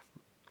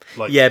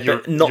 Like Yeah,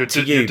 but not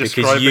to you,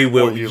 because you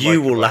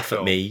will laugh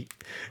at me.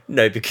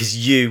 No,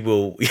 because you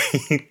will.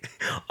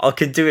 I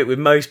can do it with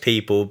most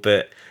people,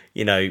 but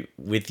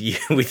with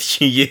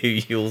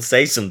you'll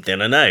say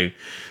something. I know,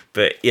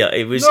 but yeah,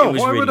 it was. No, it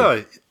was why really, would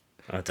I?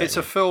 don't It's know.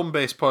 a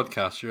film-based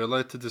podcast. You're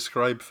allowed to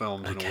describe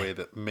films in a way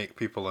that make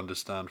people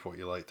understand what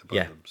you liked about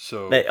Yeah. them.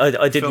 So No,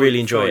 I did really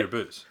enjoy fill it. your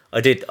boots.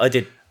 I did.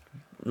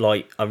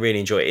 I really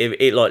enjoyed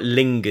it. It like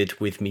lingered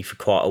with me for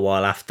quite a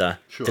while after.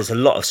 Sure. There's a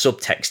lot of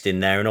subtext in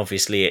there, and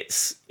obviously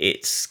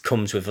it's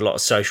comes with a lot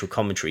of social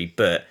commentary.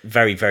 But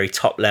very very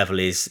top level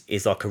is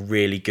like a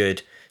really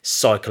good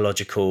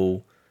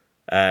psychological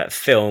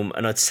film.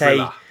 And I'd say,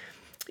 Thriller.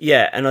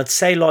 yeah, and I'd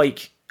say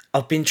like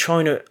I've been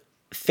trying to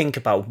think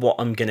about what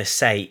I'm gonna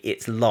say.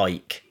 It's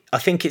like I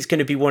think it's going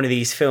to be one of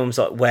these films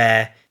like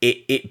where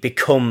it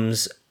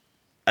becomes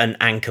an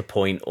anchor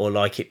point, or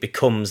like it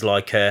becomes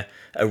like a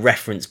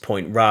reference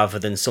point rather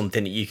than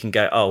something that you can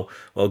go, oh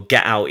well,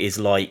 Get Out is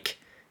like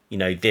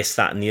this,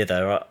 that and the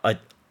other.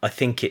 I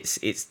think it's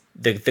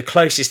the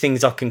closest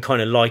things I can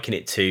kind of liken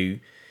it to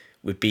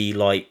would be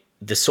like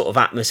the sort of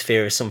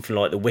atmosphere of something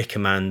like The Wicker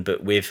Man,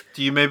 but with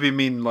Do you maybe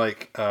mean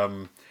like?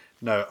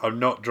 No, I'm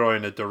not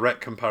drawing a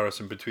direct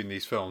comparison between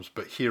these films,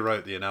 but hear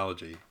out the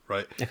analogy,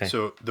 right? Okay.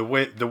 So the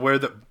way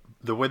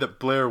that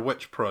Blair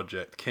Witch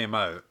Project came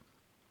out,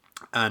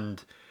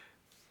 and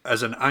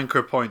as an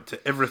anchor point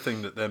to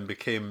everything that then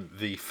became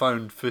the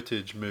found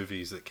footage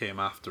movies that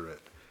came after it,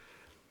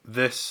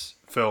 this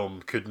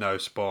film could now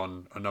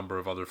spawn a number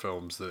of other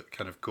films that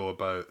kind of go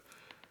about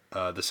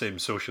the same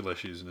social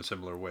issues in a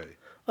similar way.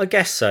 I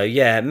guess so,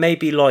 yeah.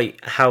 Maybe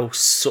like how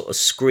sort of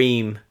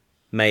Scream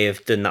may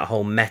have done that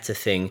whole meta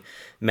thing,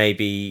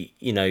 maybe,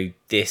 you know,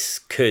 this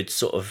could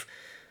sort of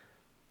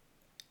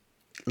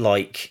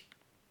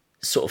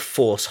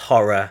force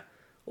horror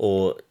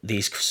or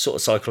these sort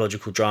of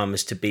psychological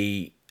dramas to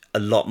be a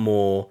lot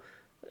more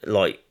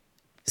like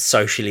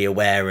socially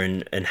aware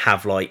and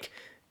have like,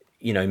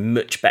 you know,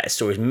 much better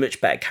stories, much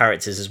better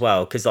characters as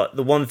well. Because like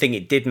the one thing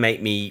it did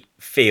make me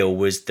feel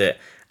was that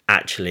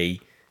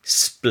actually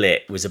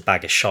Split was a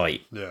bag of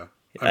shite. Yeah.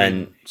 I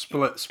mean,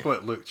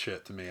 Split looked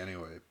shit to me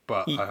anyway,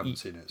 but I haven't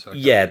seen it. So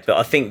but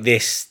I think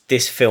this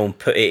film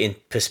put it in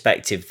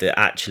perspective that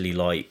actually,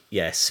 like,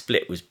 yeah,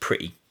 Split was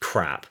pretty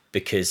crap,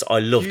 because I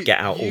loved Get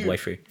Out all the way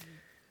through.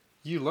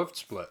 You loved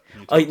Split.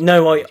 I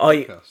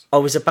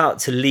was about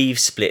to leave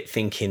Split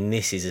thinking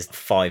this is a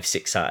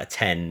 5-6 out of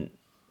 10,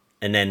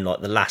 and then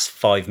like the last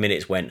 5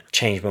 minutes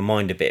changed my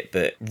mind a bit.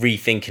 But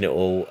rethinking it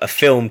all, a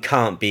film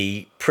can't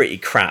be pretty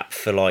crap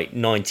for like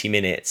 90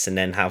 minutes and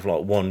then have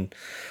like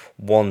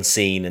one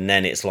scene and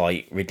then it's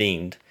like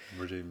redeemed.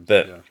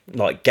 But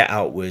like Get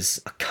Out I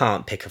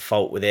can't pick a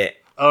fault with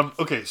it.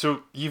 Okay,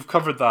 so you've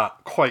covered that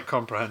quite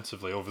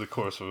comprehensively over the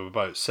course of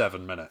about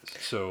 7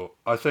 minutes. So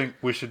I think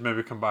we should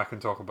maybe come back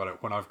and talk about it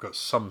when I've got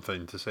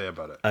something to say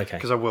about it. Okay.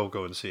 Because I will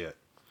go and see it.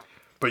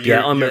 But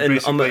I'm at a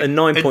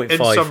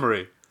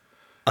 9.5.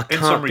 In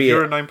summary,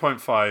 you're a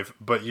 9.5,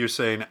 but you're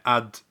saying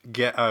add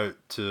Get Out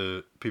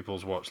to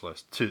people's watch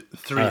list, to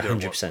 3-day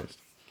watch 100%. list.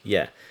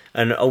 Yeah,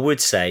 and I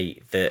would say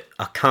that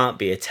I can't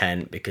be a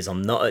 10 because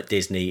I'm not at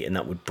Disney, and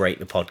that would break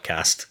the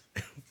podcast.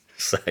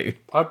 So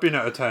I've been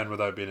at a 10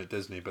 without being at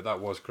Disney, but that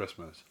was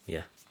Christmas.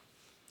 Yeah.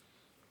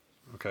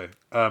 Okay.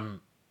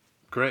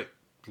 Great.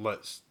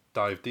 Let's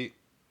dive deep.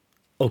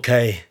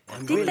 Okay.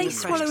 Did they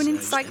swallow an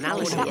encyclopedia?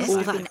 All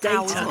that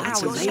hours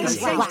and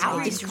hours.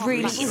 Wow, this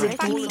really is a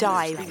deep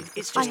dive.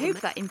 I hope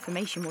that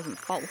information wasn't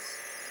false.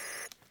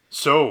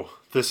 So,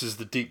 this is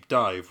the deep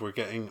dive. We're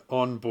getting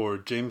on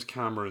board James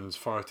Cameron's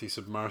farty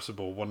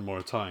submersible one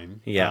more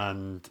time. Yeah.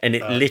 And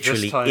it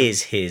literally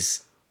is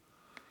his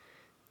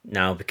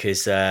now,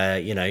 because,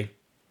 you know,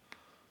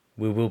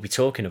 we will be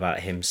talking about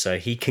him, so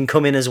he can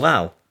come in as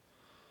well.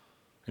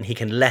 And he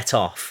can let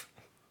off.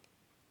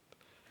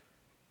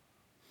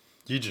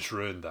 You just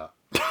ruined that.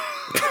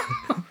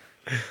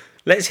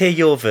 Let's hear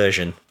your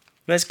version.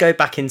 Let's go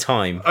back in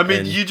time. I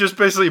mean, you just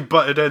basically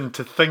butted in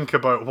to think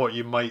about what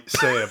you might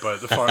say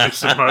about the farty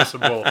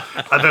submersible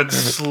and then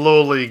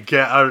slowly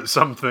get out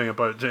something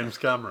about James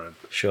Cameron.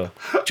 Sure.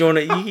 Do you want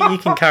to, you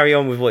can carry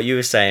on with what you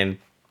were saying.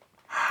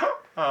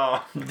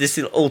 Oh. This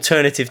is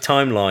alternative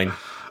timeline.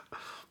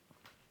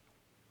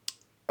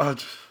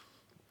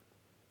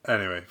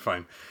 Anyway,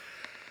 fine.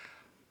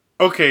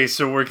 Okay,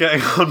 so we're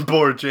getting on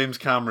board James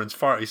Cameron's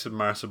farty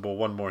submersible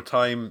one more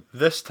time.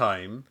 This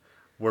time,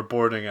 we're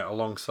boarding it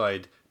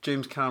alongside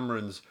James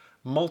Cameron's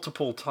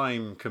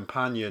multiple-time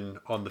companion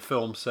on the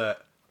film set,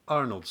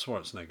 Arnold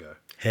Schwarzenegger.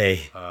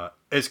 Hey.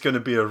 It's going to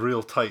be a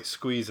real tight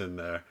squeeze in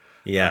there.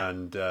 Yeah.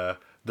 And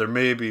there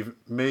may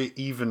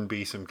even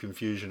be some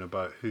confusion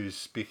about who's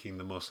speaking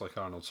the most like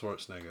Arnold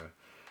Schwarzenegger.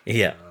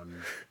 Yeah.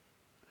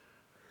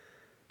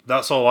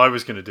 That's all I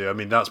was going to do. I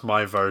mean, that's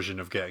my version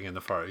of getting in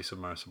the farty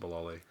submersible,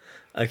 Ollie.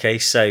 Okay,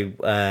 so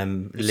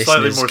It's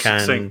slightly more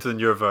succinct than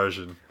your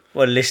version.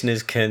 Well,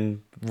 listeners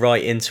can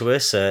write into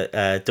us at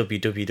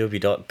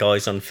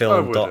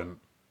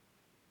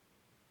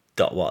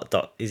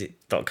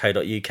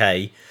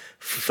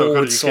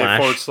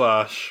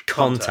www.guysonfilm.co.uk //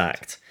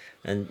 contact,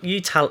 and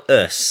you tell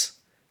us.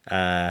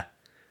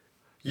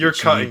 You're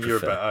cutting your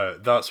bit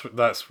out.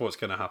 That's what's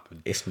going to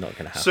happen. It's not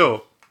going to happen.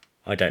 So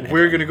I don't know.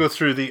 We're going to go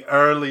through the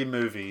early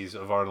movies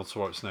of Arnold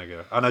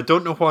Schwarzenegger, and I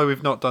don't know why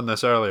we've not done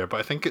this earlier,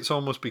 but I think it's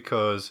almost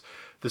because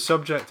the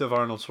subject of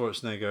Arnold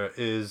Schwarzenegger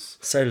is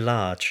so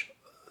large,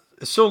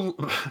 so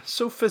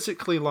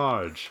physically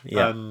large,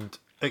 yeah, and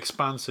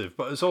expansive,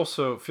 but it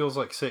also feels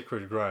like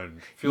sacred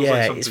ground. Feels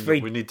like something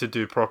that we need to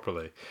do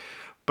properly.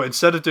 But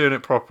instead of doing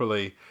it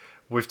properly,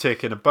 we've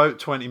taken about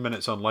 20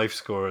 minutes on Life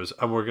Scores,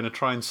 and we're going to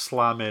try and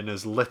slam in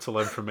as little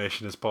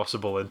information as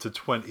possible into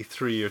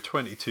 23 or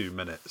 22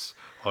 minutes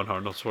on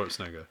Arnold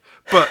Schwarzenegger.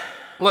 But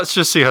let's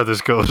just see how this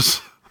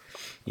goes.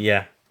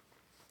 Yeah.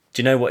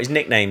 Do you know what his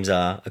nicknames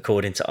are,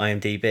 according to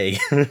IMDb?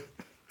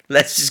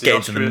 Let's just get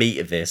into the meat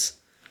of this.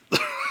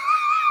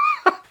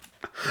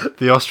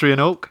 The Austrian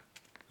Oak?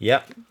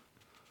 Yep.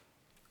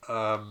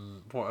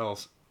 What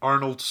else?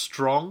 Arnold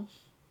Strong?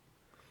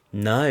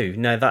 No,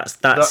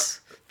 that's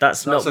not.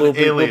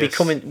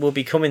 We'll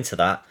be coming to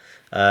that.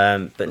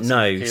 But that's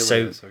no. Alias,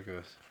 so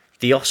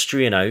the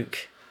Austrian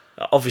Oak.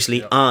 Obviously,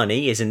 yep.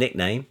 Arnie is a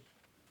nickname.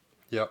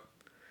 Yep.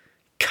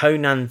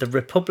 Conan the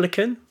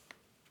Republican.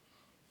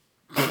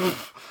 Okay.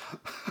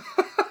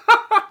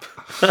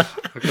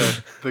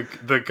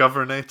 The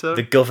Governator.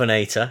 The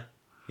Governator.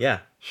 Yeah.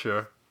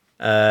 Sure.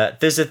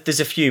 There's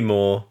a few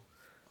more,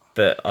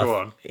 but go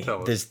on.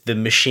 Tell there's us. The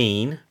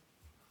Machine.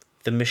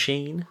 The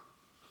Machine.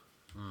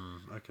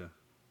 Okay.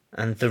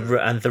 And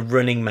the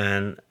Running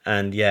Man,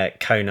 and yeah,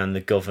 Conan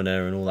the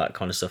Governor and all that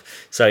kind of stuff.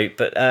 So,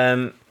 but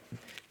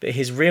But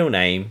his real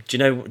name, do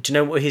you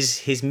know what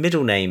his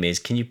middle name is?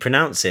 Can you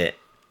pronounce it?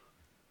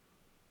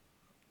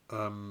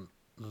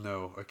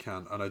 No, I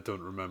can't, and I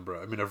don't remember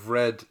it. I mean, I've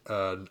read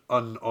an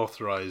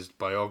unauthorized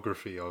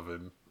biography of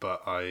him,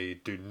 but I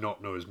do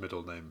not know his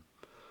middle name.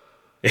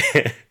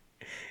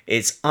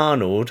 It's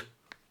Arnold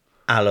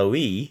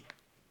Alois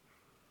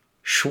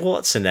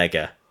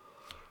Schwarzenegger.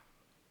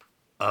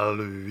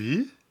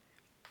 Alois?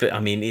 But I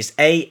mean, it's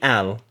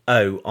Alois.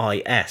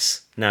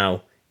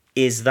 Now,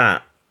 is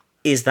that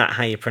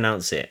how you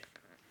pronounce it?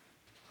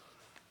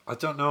 I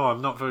don't know.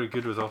 I'm not very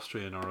good with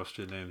Austrian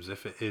names,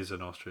 if it is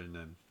an Austrian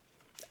name.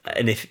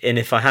 And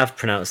if I have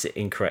pronounced it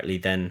incorrectly,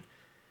 then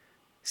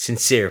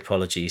sincere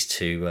apologies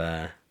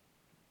to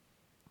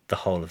the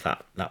whole of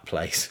that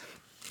place.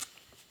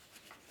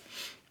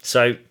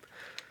 So,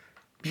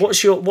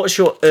 what's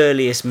your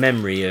earliest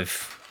memory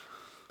of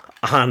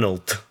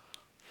Arnold?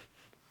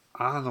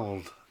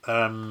 Arnold,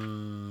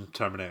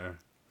 Terminator.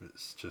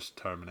 It's just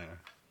Terminator.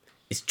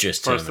 It's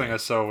just First Terminator. thing I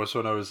saw was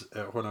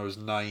when I was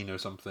 9 or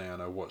something,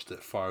 and I watched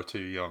it far too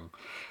young.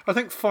 I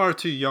think Far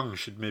Too Young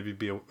should maybe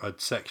be a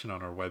section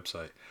on our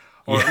website,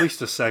 or at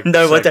least a segment.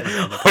 No,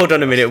 hold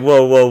on a minute.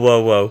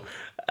 Whoa.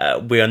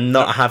 We are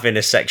not having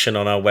a section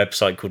on our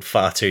website called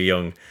Far Too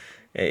Young.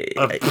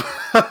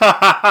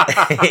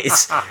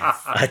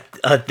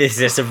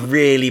 This is a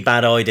really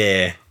bad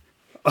idea.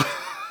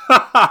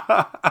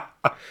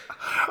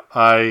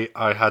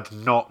 I had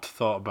not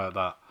thought about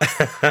that.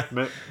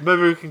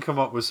 Maybe we can come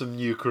up with some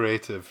new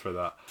creative for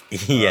that.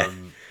 Yeah,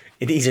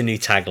 it needs a new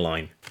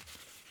tagline.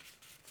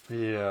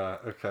 Yeah,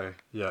 okay.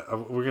 Yeah,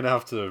 we're going to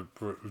have to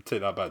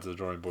take that back to the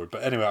drawing board.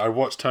 But anyway, I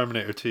watched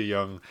Terminator 2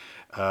 young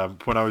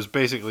when I was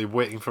basically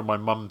waiting for my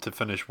mum to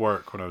finish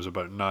work when I was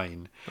about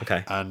 9.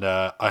 Okay. And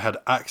I had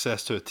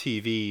access to a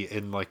TV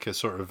in like a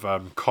sort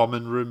of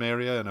common room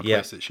area in a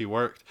place that she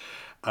worked.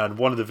 And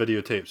one of the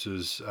videotapes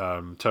was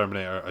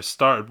Terminator. I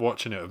started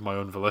watching it of my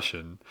own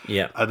volition.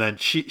 Yeah. And then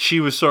she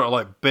was sort of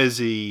like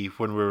busy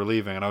when we were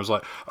leaving. And I was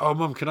like, oh,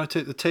 Mum, can I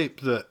take the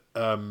tape that...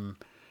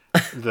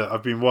 that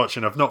I've been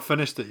watching? I've not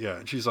finished it yet.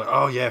 And she's like,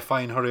 oh yeah,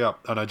 fine, hurry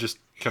up. And I just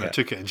kind of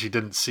took it, and she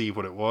didn't see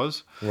what it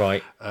was.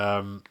 Right.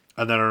 And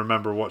then I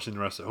remember watching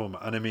the rest at home,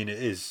 and I mean,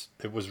 it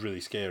was really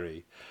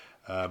scary.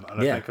 And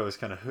I think I was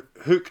kind of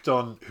hooked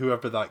on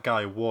whoever that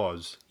guy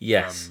was.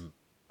 Yes.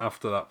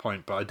 After that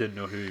point, but I didn't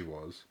know who he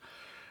was.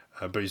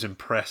 But he's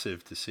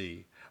impressive to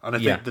see. And I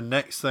think the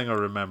next thing I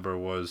remember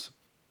was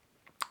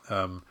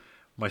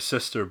my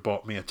sister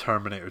bought me a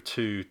Terminator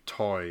 2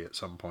 toy at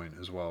some point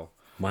as well.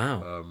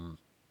 Wow.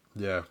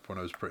 Yeah, when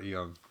I was pretty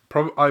young.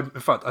 In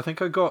fact, I think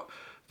I got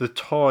the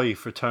toy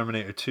for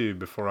Terminator 2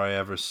 before I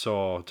ever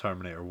saw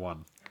Terminator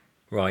 1.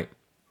 Right.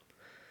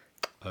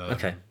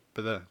 Okay.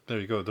 But there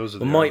you go. Those are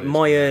the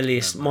my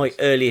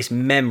earliest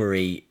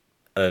memory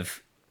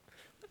of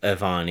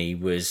Arnie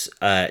was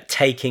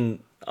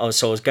taking.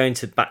 So I was going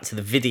back to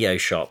the video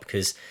shop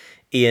because,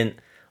 Ian,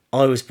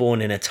 I was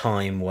born in a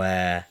time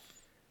where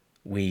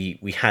we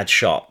had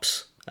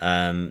shops.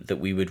 That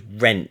we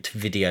would rent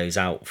videos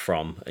out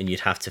from, and you'd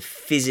have to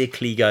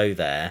physically go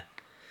there,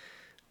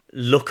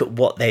 look at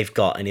what they've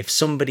got, and if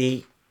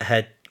somebody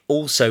had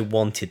also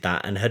wanted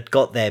that and had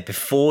got there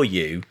before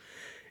you,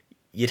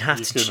 you'd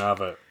have to... couldn't have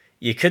it.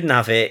 You couldn't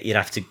have it. You'd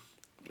have to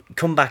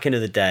come back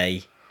another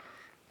day.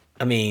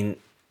 I mean,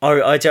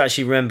 I do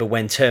actually remember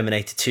when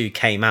Terminator 2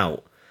 came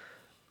out,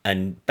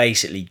 and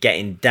basically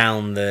getting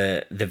down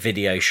the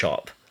video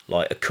shop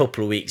like a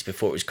couple of weeks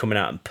before it was coming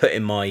out and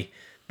putting my...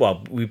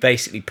 Well, we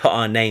basically put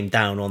our name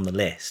down on the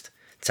list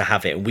to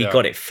have it, and we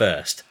got it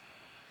first.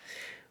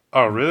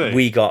 Oh, really?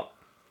 We got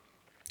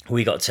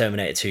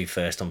Terminator 2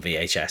 first on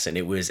VHS, and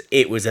it was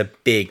a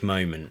big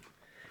moment.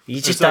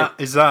 Is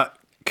that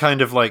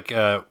kind of like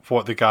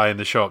what the guy in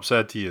the shop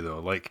said to you though?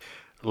 Like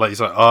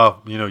he's like,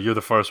 oh, you're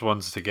the first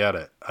ones to get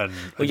it, and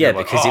well, yeah,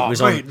 like, because it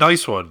was on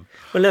nice one.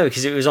 Well, no,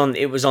 because it was on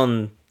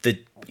the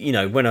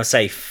when I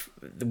say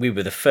we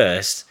were the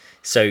first,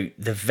 so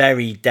the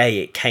very day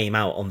it came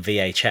out on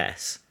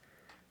VHS.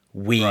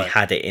 We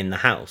had it in the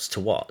house to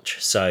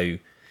watch, so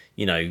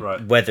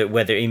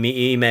whether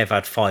he may have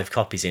had 5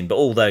 copies in, but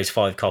all those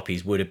 5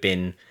 copies would have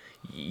been,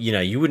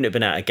 you wouldn't have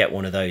been able to get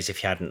one of those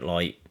if you hadn't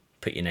like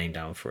put your name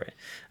down for it.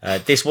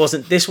 This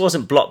wasn't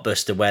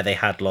Blockbuster where they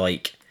had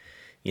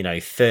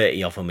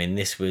 30 of them in.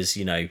 This was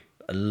a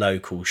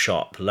local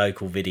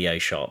video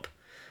shop.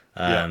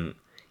 I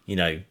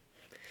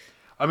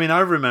mean, I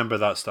remember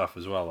that stuff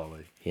as well,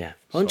 Ollie. Yeah,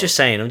 I'm just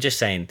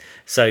saying.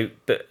 So,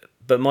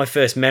 but my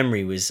first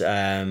memory was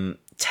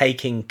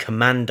taking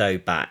Commando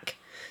back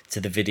to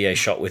the video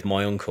shop with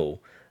my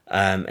uncle,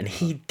 and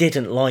he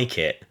didn't like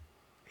it.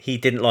 He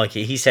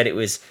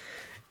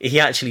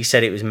actually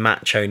said it was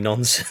macho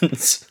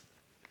nonsense.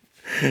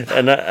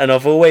 and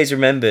I've always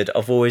remembered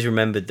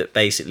that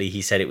basically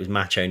he said it was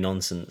macho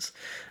nonsense.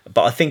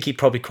 But I think he'd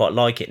probably quite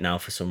like it now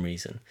for some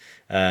reason.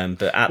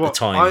 But at the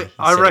time,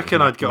 I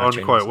reckon I'd get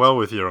on quite well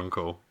with your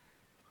uncle.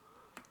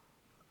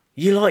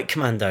 You like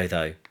Commando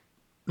though?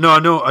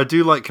 No, I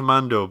do like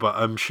Commando, but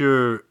I'm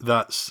sure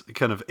that's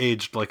kind of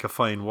aged like a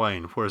fine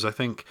wine. Whereas I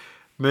think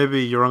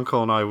maybe your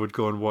uncle and I would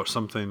go and watch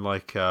something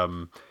like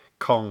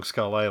Kong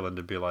Skull Island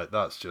and be like,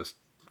 that's just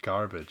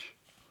garbage.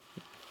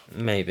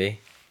 Maybe.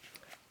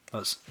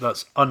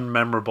 That's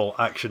unmemorable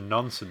action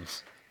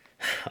nonsense.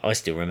 I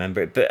still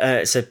remember it,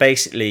 but so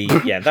basically,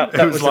 yeah, that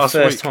was the last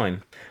first week.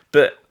 time.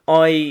 But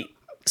I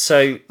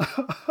still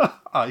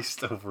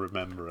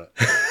remember it.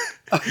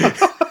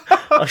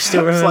 I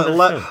still It's remember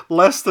like the film.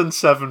 less than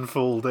 7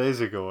 full days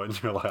ago,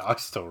 and you're like, I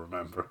still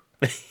remember.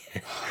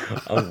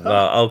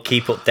 Well, I'll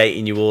keep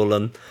updating you all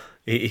on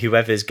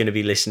whoever's going to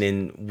be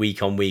listening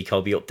week on week.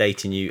 I'll be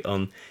updating you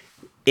on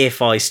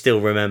if I still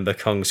remember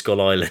Kong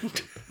Skull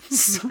Island.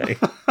 So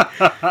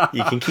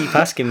you can keep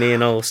asking me,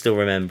 and I'll still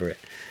remember it.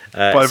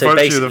 By So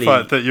virtue of the basically-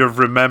 fact that you're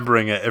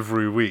remembering it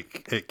every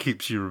week, it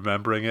keeps you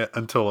remembering it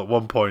until at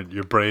one point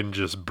your brain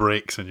just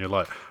breaks and you're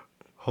like,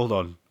 hold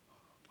on,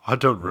 I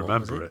don't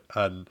remember it.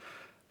 And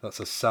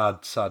that's a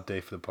sad, sad day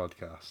for the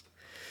podcast.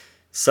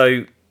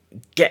 So,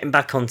 getting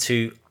back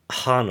onto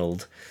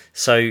Arnold,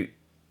 so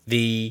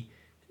the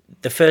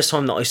first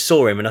time that I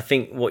saw him, and I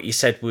think what you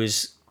said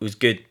was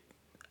good.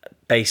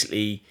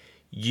 Basically,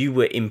 you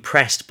were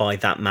impressed by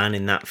that man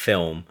in that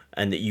film,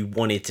 and that you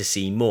wanted to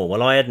see more.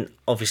 Well, I hadn't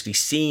obviously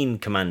seen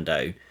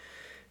Commando,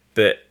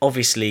 but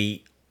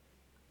obviously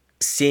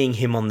seeing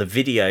him on the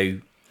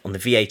video on the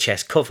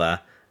VHS cover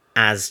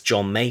as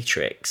John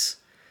Matrix,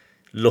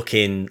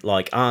 looking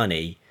like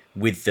Arnie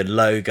with the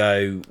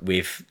logo,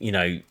 with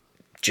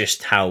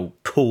just how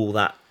cool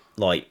that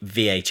like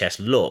VHS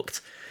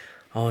looked,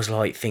 I was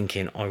like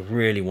thinking, I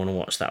really want to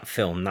watch that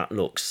film. That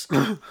looks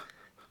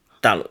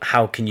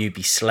how can you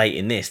be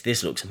slating this?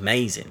 This looks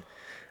amazing.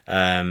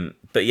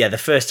 But yeah, the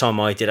first time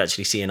I did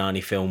actually see an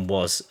Arnie film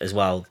was as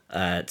well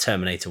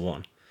Terminator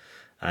 1,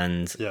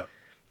 and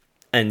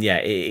yeah,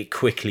 it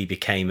quickly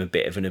became a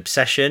bit of an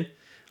obsession.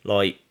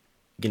 Like,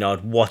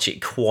 I'd watch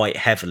it quite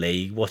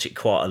heavily, watch it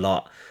quite a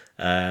lot.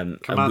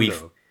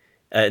 Commando?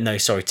 No,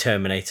 sorry,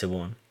 Terminator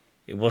 1.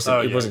 It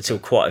wasn't until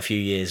quite a few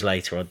years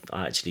later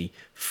I actually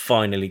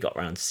finally got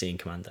around to seeing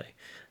Commando.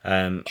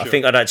 I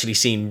think I'd actually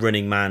seen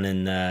Running Man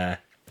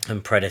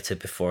and Predator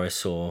before I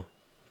saw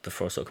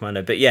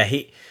Commando. But yeah,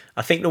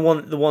 I think the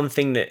one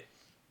thing that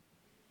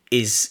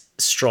is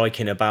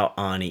striking about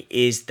Arnie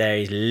is there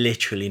is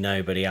literally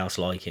nobody else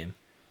like him.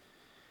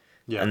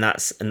 Yeah. And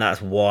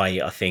that's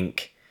why I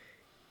think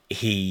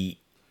he's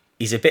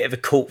a bit of a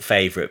cult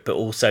favourite, but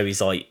also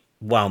he's like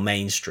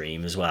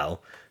mainstream as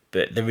well.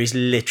 But there is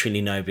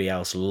literally nobody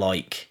else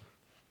like.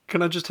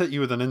 Can I just hit you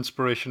with an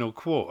inspirational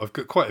quote? I've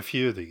got quite a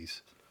few of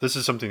these. This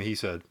is something he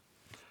said.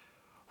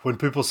 When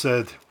people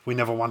said, "We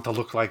never want to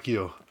look like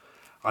you,"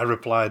 I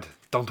replied,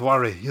 "Don't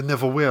worry, you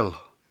never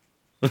will."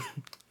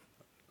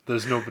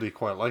 There's nobody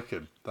quite like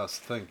him. That's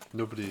the thing.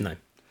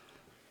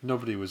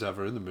 Nobody was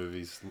ever in the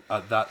movies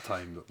at that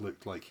time that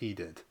looked like he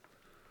did.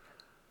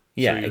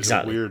 Yeah, so he was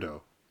exactly. A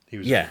weirdo. He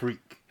was a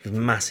freak. He was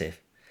massive.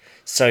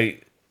 So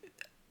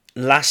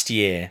last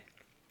year,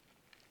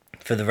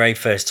 for the very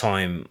first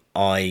time,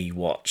 I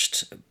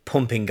watched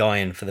Pumping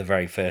Iron for the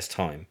very first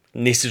time.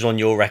 And this is on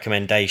your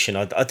recommendation.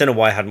 I don't know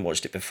why I hadn't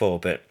watched it before,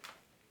 but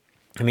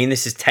I mean,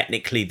 this is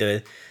technically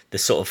the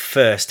sort of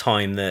first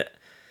time that,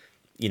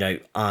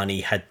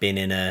 Arnie had been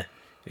in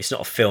it's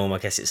not a film, I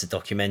guess it's a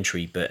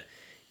documentary, but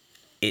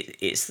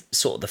it's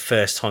sort of the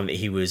first time that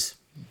he was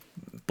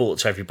brought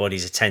to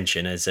everybody's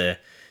attention as a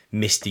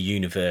Mr.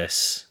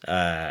 Universe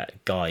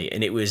guy.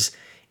 And it was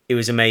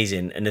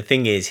amazing. And the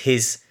thing is,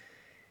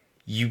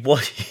 you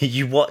watch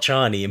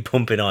Arnie in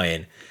Pumping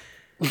Iron,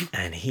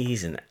 and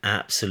he's an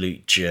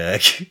absolute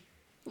jerk.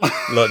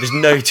 Like, there's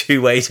no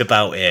two ways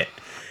about it.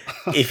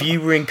 If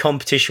you were in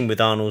competition with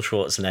Arnold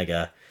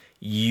Schwarzenegger,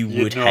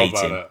 you'd would hate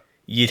him.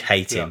 You'd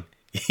hate him.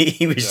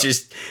 He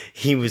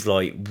was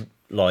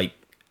like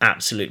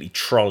absolutely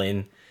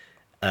trolling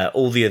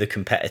all the other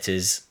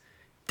competitors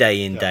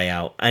day in, day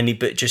out,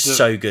 but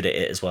so good at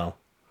it as well.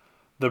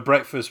 The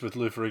Breakfast with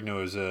Lou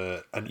Ferrigno is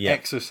an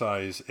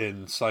exercise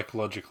in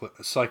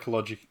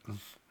psychology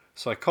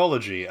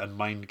and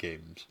mind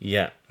games.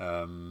 Yeah.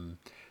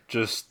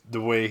 Just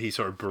the way he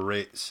sort of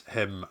berates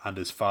him and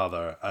his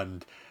father,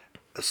 and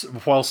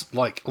whilst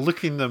like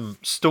looking them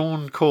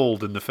stone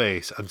cold in the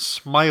face and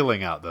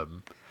smiling at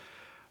them,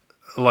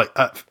 like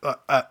at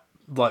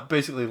like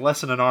basically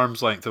less than an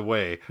arm's length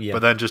away, but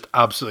then just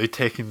absolutely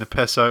taking the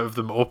piss out of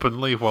them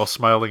openly while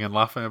smiling and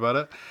laughing about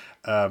it.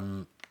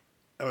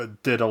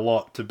 It did a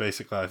lot to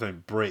basically, I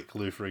think, break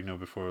Lou Ferrigno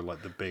before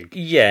like the big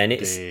and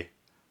day.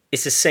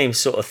 It's the same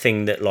sort of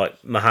thing that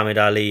like Muhammad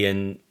Ali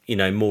and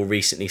more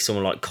recently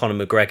someone like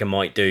Conor McGregor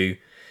might do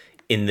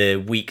in the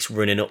weeks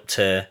running up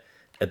to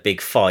a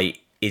big fight,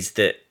 is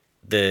that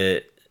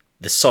the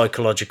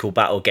psychological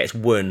battle gets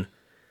won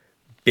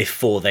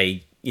before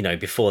they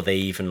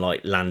even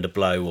like land a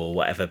blow or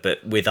whatever.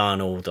 But with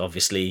Arnold,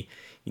 obviously,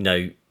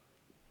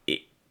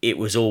 it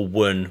was all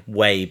won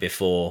way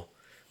before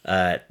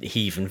he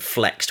even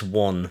flexed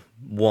one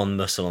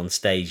muscle on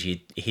stage.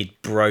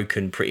 He'd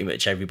broken pretty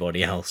much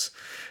everybody else.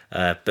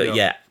 But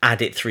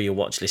add it through your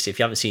watch list if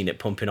you haven't seen it.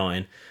 Pumping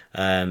Iron,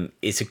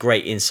 it's a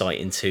great insight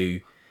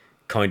into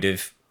kind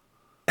of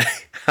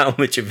how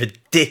much of a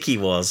dick he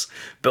was,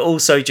 but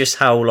also just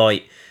how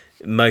like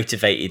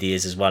motivated he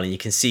is as well. And you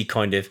can see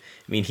kind of,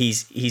 I mean,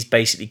 he's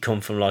basically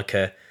come from like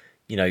a,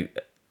 you know,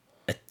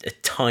 a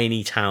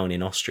tiny town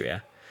in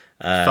Austria.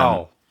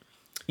 Thal.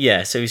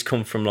 Yeah, so he's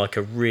come from like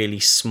a really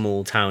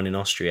small town in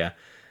Austria,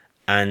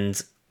 and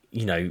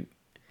you know,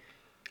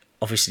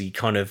 obviously,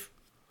 kind of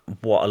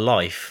what a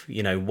life,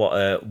 you know, what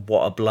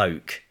a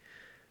bloke.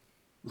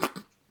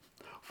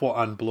 What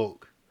an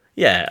bloke.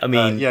 Yeah, I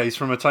mean, yeah, he's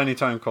from a tiny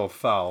town called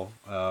Thal,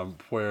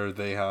 where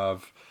they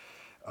have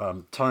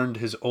turned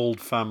his old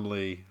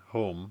family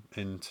home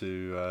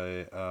into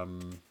a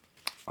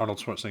Arnold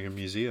Schwarzenegger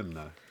museum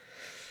now.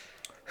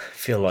 I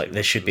feel like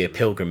there should be a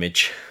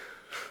pilgrimage.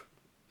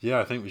 Yeah,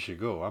 I think we should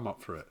go. I'm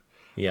up for it.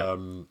 Yeah.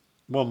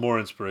 One more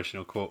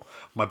inspirational quote.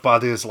 My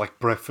body is like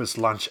breakfast,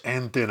 lunch,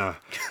 and dinner.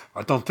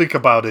 I don't think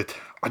about it.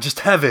 I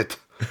just have it.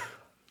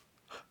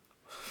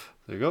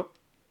 There you go.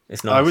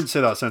 It's nice. I wouldn't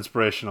say that's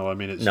inspirational. I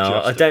mean, it's no.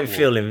 just I don't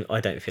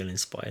feel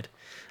inspired.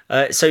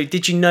 So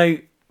did you know?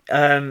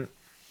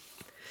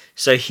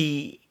 So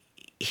he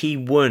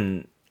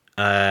won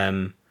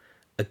a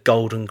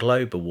Golden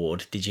Globe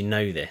award. Did you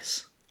know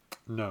this?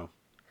 No.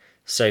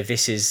 So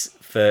this is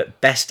for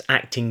best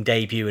acting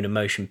debut in a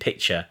motion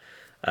picture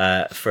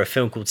for a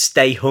film called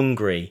Stay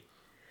Hungry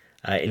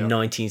in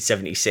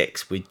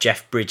 1976 with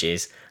Jeff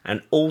Bridges,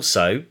 and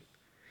also,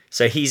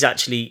 so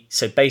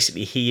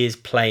basically he is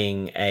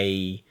playing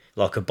a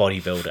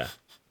bodybuilder.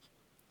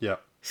 Yeah.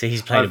 So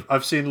he's playing.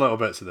 I've seen little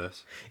bits of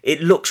this.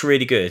 It looks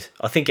really good.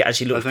 I think it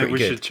actually looks pretty good. I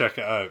think we should check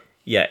it out.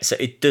 Yeah, so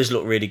it does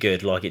look really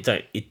good. Like it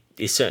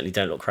certainly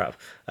don't look crap.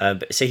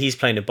 But so he's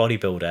playing a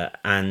bodybuilder,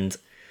 and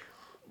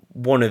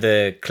one of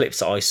the clips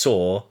that I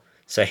saw,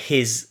 so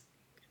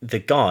the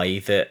guy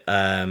that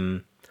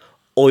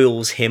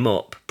oils him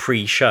up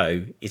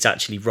pre-show is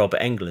actually Robert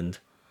Englund,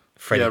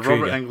 Freddy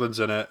Krueger. Robert Englund's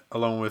in it,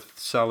 along with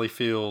Sally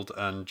Field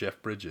and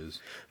Jeff Bridges.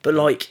 But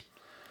like,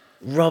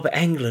 Robert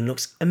Englund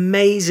looks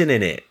amazing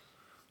in it.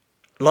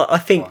 Like I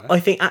think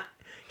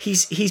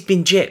he's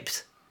been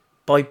gypped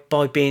by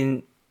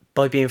being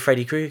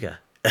Freddy Krueger.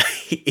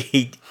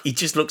 he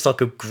just looks like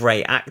a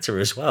great actor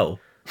as well.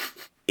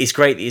 It's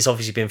great that he's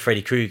obviously been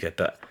Freddy Krueger,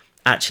 but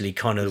actually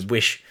kind of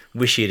wish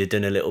he'd have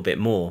done a little bit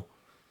more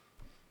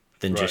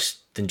than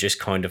just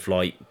kind of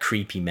like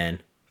creepy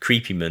man.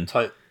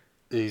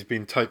 He's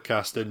been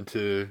typecast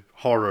into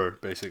horror,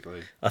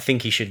 basically. I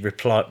think he should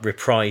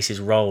reprise his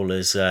role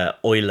as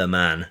Oiler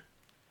Man.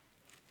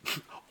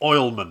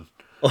 Oilman.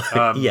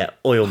 Yeah,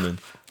 Oilman.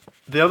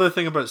 The other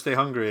thing about Stay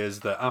Hungry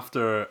is that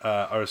after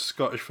our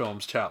Scottish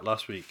Films chat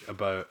last week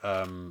about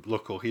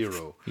Local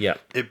Hero,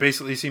 it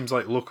basically seems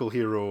like Local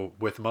Hero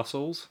with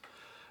muscles,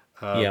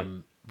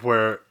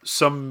 where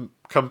some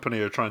company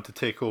are trying to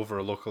take over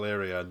a local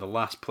area, and the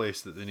last place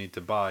that they need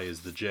to buy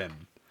is the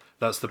gym.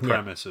 That's the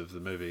premise of the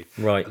movie,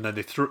 right? And then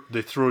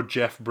they throw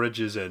Jeff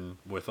Bridges in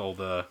with all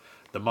the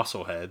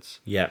muscle heads,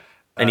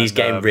 and he's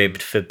getting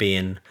ribbed for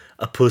being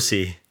a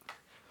pussy.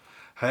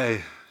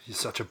 Hey, you're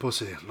such a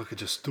pussy. Look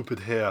at your stupid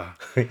hair.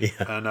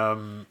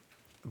 And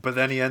but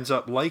then he ends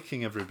up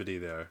liking everybody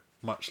there,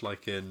 much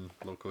like in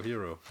Local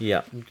Hero.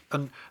 Yeah.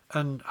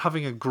 And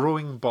having a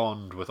growing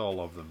bond with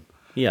all of them.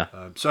 Yeah.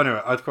 So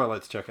anyway, I'd quite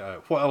like to check it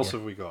out. What else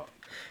have we got?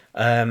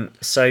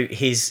 So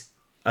his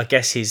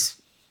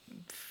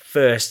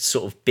first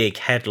sort of big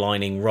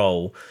headlining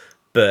role,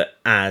 but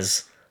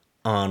as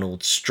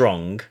Arnold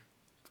Strong.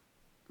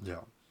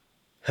 Yeah.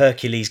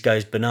 Hercules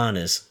Goes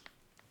Bananas.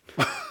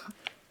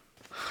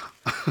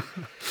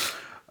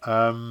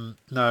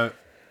 Now,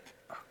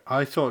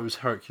 I thought it was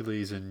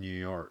Hercules in New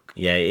York.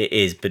 Yeah, it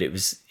is, but it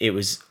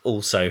was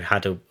also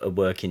had a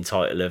working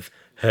title of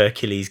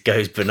Hercules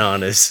Goes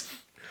Bananas.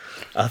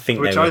 I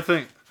think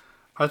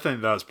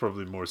that's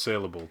probably more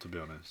saleable, to be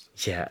honest.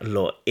 Yeah,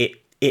 look,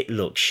 it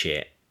looks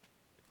shit.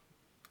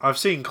 I've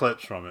seen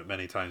clips from it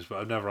many times, but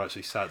I've never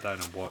actually sat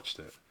down and watched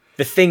it.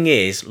 The thing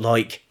is,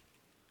 like,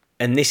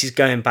 and this is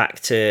going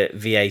back to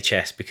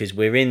VHS because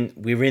we're in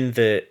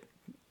the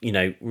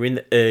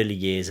early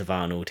years of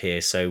Arnold here.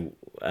 So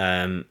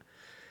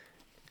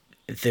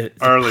the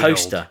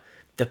poster,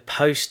 the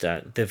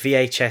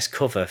VHS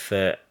cover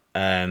for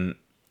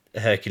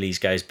Hercules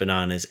Goes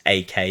Bananas,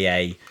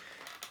 aka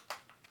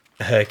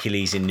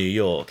Hercules in New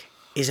York,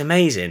 is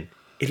amazing.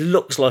 It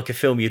looks like a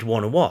film you'd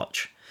want to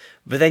watch.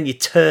 But then you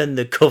turn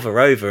the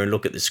cover over and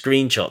look at the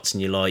screenshots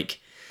and you're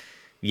like,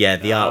 yeah,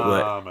 the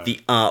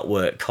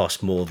artwork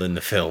cost more than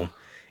the film.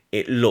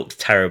 It looked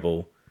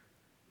terrible.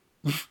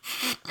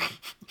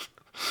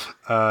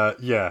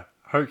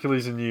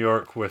 Hercules in New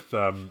York with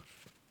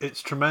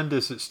it's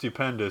tremendous, it's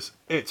stupendous,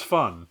 it's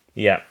fun.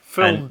 Yeah.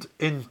 Filmed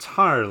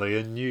entirely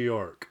in New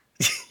York.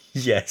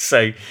 Yeah,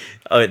 so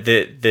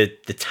the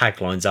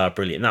taglines are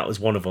brilliant. That was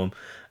one of them.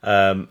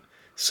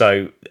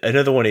 So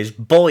another one is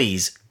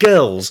boys,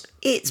 girls,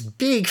 it's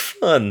big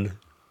fun.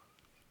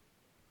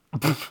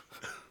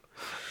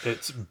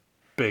 It's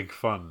big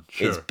fun.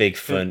 Sure. It's big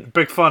fun.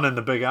 Big fun in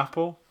the Big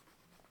Apple.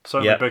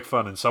 Certainly big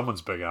fun in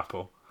someone's Big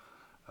Apple.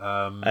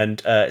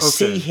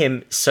 See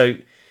him. So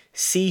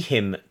See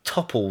him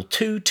topple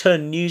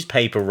 2-ton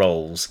newspaper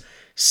rolls.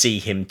 See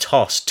him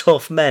toss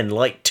tough men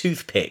like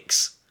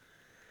toothpicks.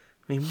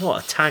 I mean,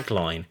 what a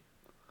tagline.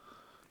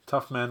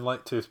 Tough men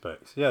like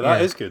toothpicks. Yeah, that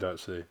Yeah. is good,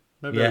 actually.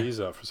 Maybe Yeah. I'll use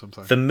that for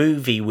something. The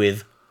movie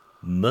with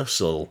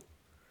muscle.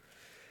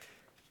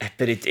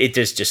 But it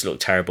does just look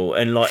terrible.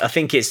 And like I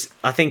think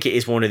it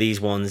is one of these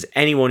ones.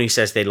 Anyone who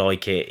says they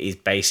like it is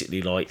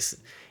basically like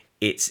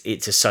it's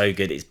a so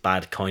good it's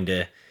bad kind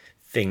of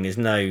thing. There's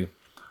no.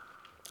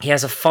 He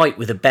has a fight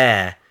with a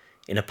bear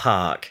in a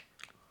park,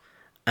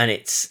 and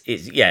it's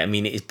yeah. I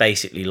mean, it's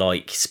basically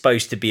like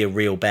supposed to be a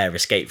real bear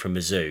escaped from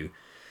a zoo,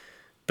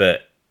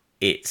 but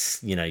it's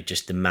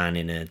just a man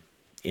in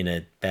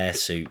a bear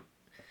suit.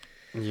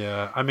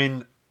 Yeah, I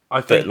mean,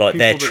 I think But like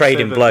they're people that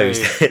trading say that blows.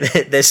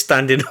 They're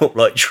standing up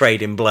like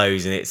trading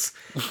blows, and it's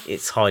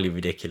highly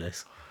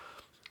ridiculous.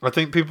 I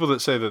think people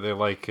that say that they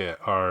like it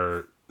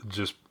are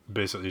just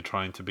basically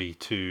trying to be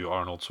too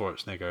Arnold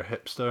Schwarzenegger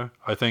hipster.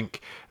 I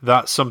think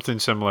that's something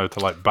similar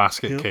to like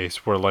Basket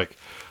Case, where like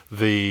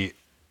the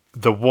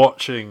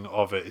watching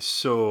of it is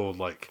so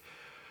like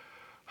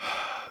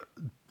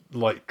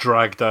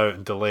dragged out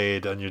and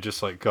delayed, and you're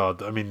just like,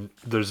 God, I mean,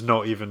 there's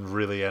not even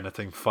really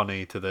anything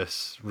funny to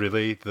this,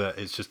 really, that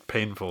it's just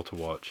painful to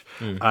watch.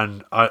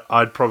 And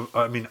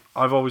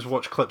I've always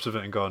watched clips of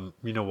it and gone,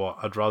 you know what,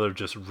 I'd rather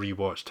just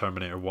rewatch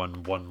Terminator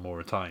 1 one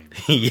more time.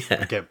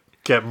 Yeah,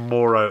 Get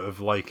more out of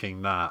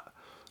liking that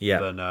yeah.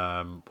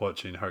 than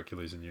watching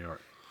Hercules in New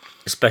York.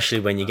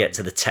 Especially when you get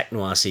to the tech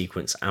noir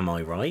sequence. Am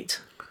I right?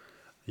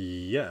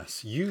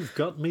 Yes, you've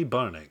got me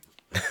burning.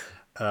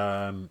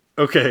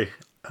 Okay.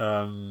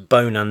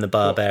 Bonan the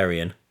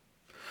Barbarian.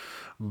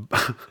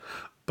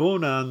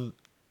 Bonan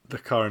the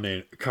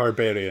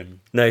Carbarian.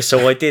 No,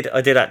 so I did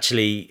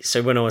actually.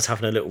 So when I was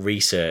having a little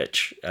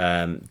research,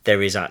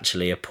 there is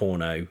actually a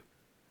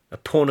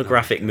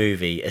pornographic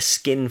movie, a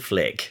skin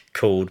flick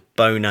called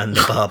Bonan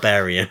the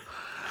Barbarian.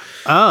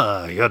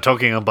 Ah, you're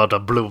talking about a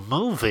blue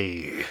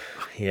movie.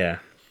 Yeah.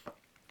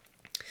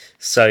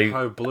 So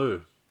How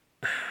blue?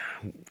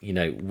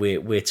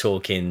 we're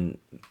talking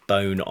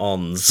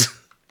bone-ons.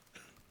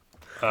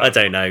 I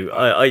don't know.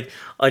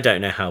 I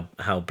don't know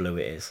how blue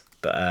it is.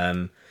 But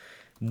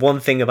one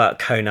thing about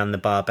Conan the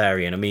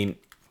Barbarian, I mean,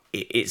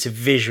 it's a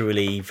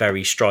visually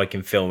very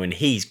striking film, and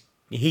he's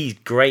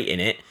great in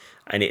it,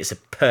 and it's a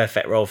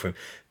perfect role for him.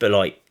 But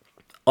like,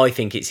 I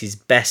think it's his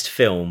best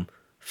film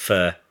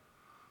for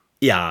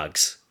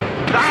Yargs.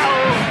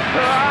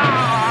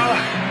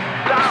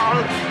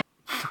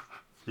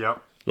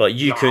 Yep. Like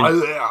you can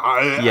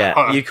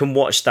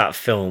watch that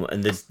film,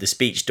 and the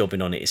speech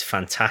dubbing on it is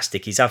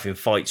fantastic. He's having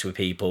fights with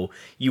people.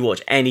 You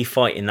watch any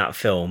fight in that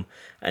film,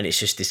 and it's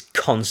just this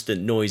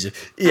constant noise of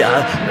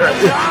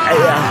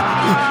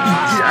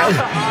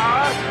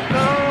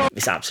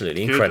It's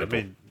absolutely incredible.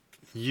 I mean,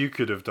 you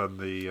could have done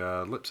the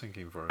lip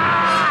syncing for it.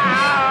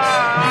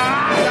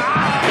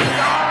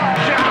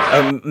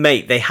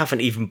 Mate, they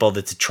haven't even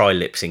bothered to try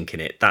lip syncing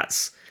it.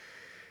 That's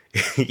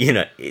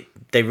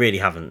they really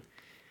haven't.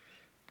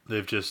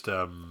 They've just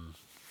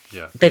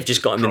They've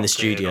just got him in the dropped it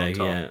studio. on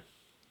top.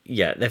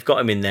 Yeah, they've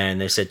got him in there,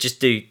 and they said just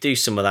do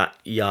some of that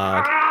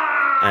Yarg,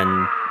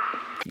 and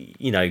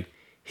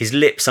his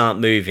lips aren't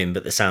moving,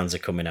 but the sounds are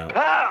coming out.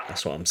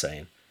 That's what I'm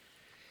saying.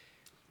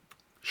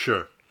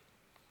 Sure.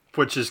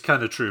 Which is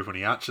kind of true when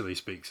he actually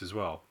speaks as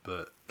well,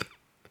 but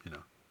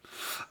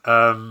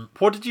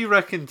what did you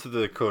reckon to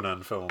the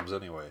Conan films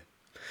anyway?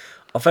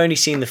 I've only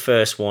seen the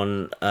first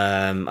one.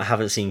 I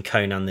haven't seen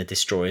Conan the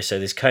Destroyer. So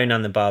there's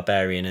Conan the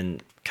Barbarian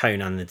and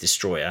Conan the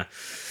Destroyer.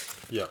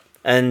 Yeah.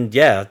 And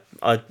yeah,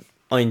 I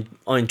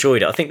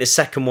enjoyed it. I think the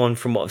second one,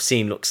 from what I've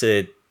seen,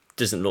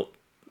 doesn't look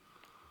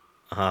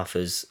half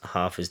as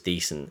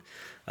decent.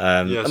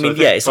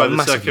 It's like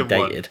massively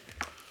dated.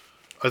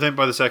 I think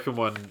by the second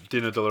one,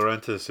 Dino De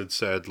Laurentiis had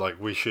said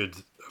like we should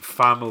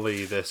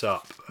family this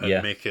up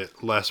and make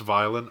it less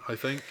violent. I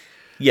think.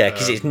 Yeah,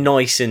 because it's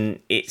nice, and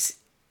it's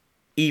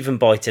even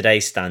by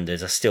today's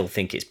standards, I still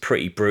think it's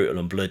pretty brutal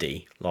and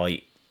bloody.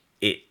 Like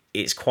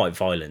it's quite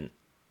violent.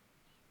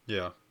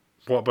 Yeah.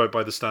 What about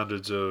by the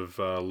standards of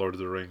Lord of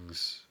the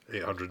Rings,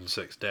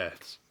 806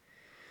 Deaths?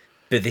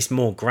 But it's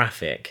more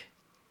graphic.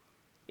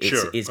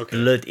 It's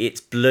okay.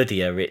 It's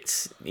bloodier.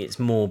 It's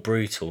more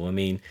brutal. I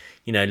mean,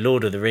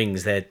 Lord of the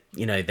Rings. They're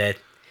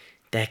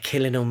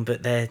killing them,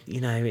 but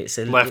it's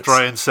a left,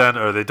 right, and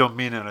center. They don't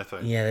mean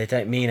anything. Yeah, they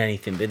don't mean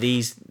anything. But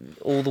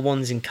all the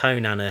ones in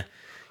Conan are,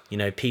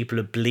 people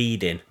are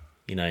bleeding.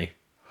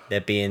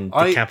 They're being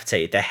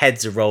decapitated. Their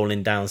heads are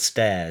rolling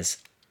downstairs.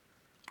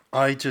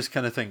 I just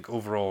kind of think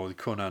overall the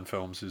Conan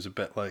films is a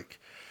bit like,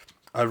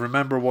 I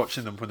remember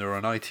watching them when they were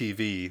on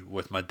ITV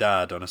with my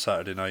dad on a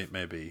Saturday night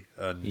maybe,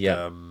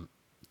 and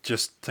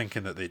just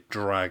thinking that they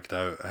dragged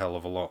out a hell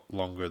of a lot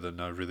longer than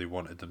I really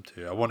wanted them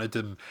to. I wanted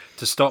them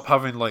to stop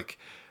having like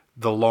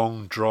the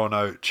long drawn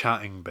out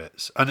chatting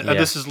bits, and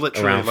this is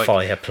literally around like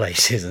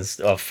fireplaces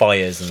or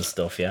fires and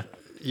stuff.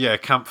 Yeah,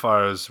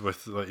 campfires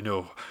with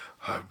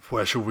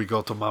where should we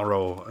go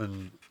tomorrow?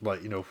 And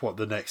like, what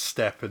the next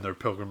step in their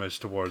pilgrimage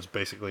towards,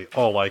 basically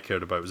all I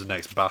cared about was the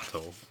next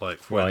battle. Like,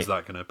 when's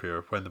that going to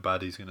appear? When the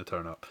baddie's going to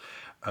turn up?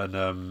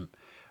 And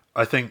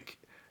I think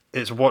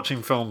it's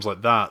watching films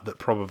like that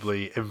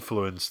probably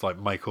influenced like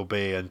Michael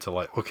Bay into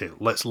like, okay,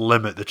 let's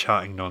limit the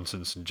chatting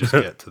nonsense and just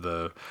get to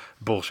the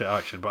bullshit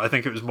action. But I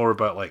think it was more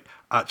about like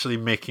actually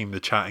making the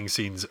chatting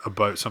scenes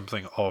about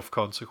something of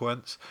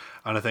consequence.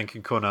 And I think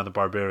in Conan the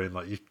Barbarian,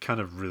 like, you kind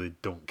of really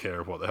don't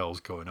care what the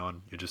hell's going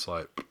on. You're just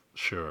like,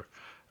 sure,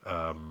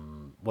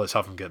 let's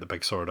have him get the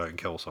big sword out and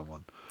kill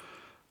someone.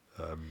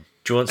 Do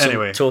you want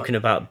some, talking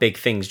about big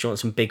things, do you want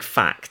some big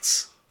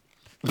facts?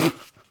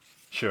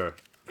 Sure.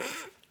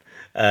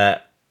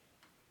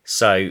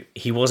 So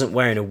he wasn't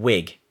wearing a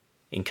wig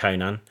in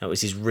Conan. That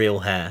was his real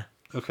hair.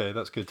 Okay,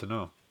 that's good to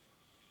know.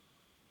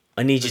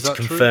 I need you to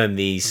confirm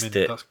these.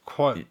 That's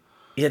quite.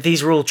 Yeah,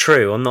 these are all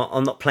true. I'm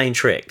not playing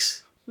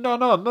tricks.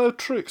 No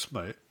tricks,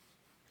 mate.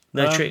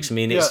 No tricks. I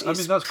mean, it's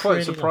that's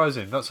quite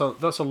surprising. That's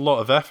a lot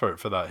of effort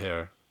for that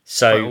hair.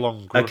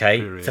 So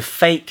period.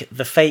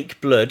 the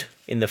fake blood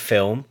in the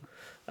film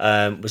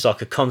was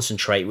like a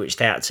concentrate which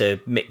they had to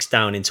mix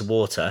down into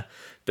water,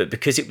 but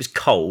because it was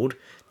cold,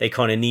 they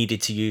kind of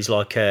needed to use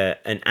like an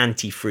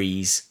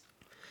antifreeze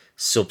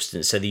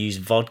substance, so they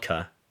used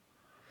vodka.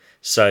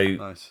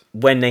 So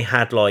when they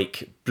had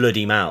like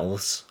bloody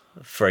mouths,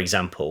 for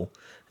example,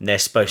 and they're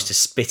supposed to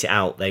spit it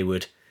out,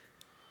 they'd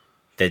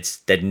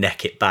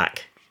neck it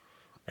back,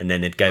 and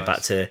then they'd go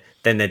back to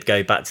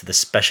the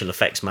special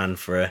effects man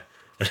for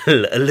a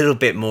little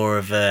bit more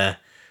of that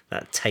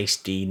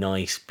tasty,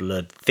 nice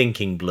blood,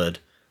 thinking blood.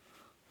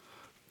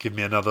 Give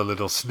me another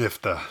little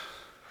snifter.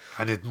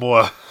 I need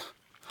more.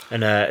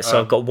 And so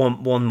I've got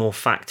one more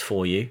fact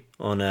for you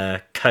on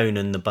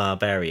Conan the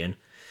Barbarian.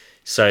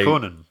 So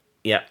Conan.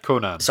 Yeah.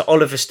 Conan. So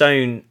Oliver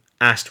Stone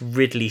asked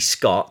Ridley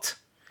Scott,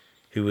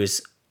 who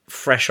was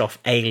fresh off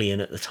Alien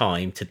at the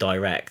time, to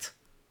direct.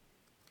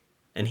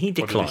 And he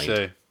declined. What did he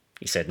say?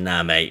 He said,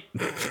 nah, mate.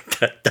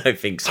 Don't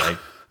think so.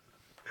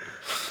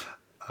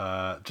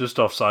 Just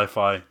off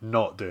sci-fi,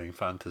 not doing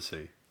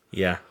fantasy.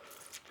 Yeah.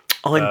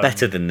 I'm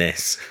better than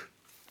this.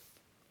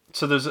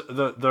 So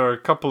there are a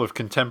couple of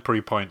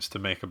contemporary points to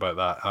make about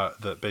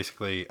that. That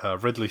basically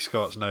Ridley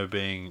Scott's now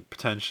being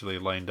potentially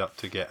lined up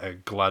to get a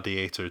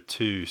Gladiator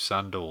 2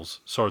 Swords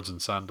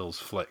and Sandals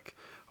flick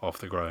off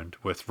the ground,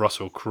 with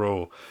Russell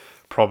Crowe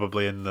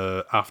probably in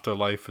the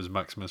afterlife as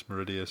Maximus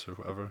Meridius or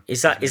whatever.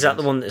 Is that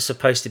the one that's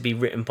supposed to be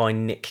written by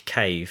Nick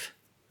Cave?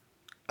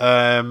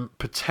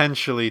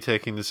 Potentially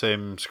taking the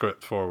same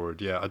script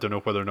forward. Yeah, I don't know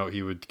whether or not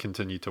he would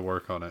continue to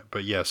work on it,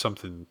 but yeah,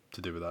 something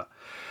to do with that.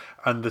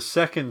 And the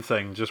second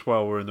thing, just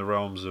while we're in the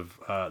realms of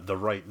the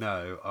right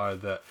now, are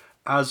that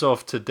as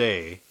of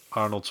today,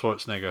 Arnold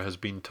Schwarzenegger has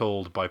been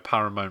told by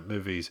Paramount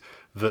Movies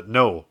that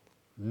no,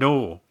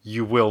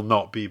 you will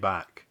not be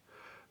back,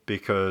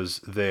 because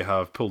they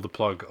have pulled the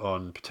plug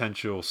on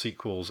potential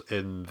sequels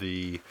in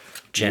the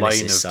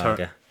Genesis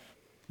saga.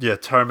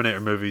 Terminator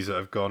movies that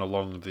have gone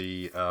along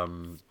the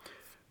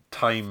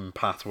time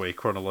pathway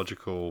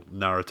chronological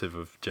narrative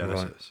of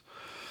Genesis.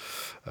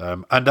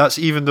 Right. And that's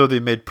even though they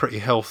made pretty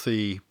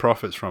healthy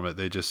profits from it,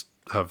 they just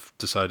have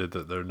decided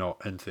that they're not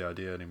into the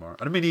idea anymore.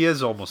 And I mean, he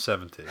is almost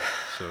 70,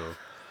 so...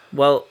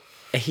 Well,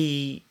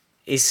 he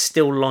is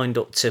still lined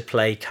up to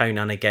play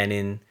Conan again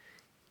in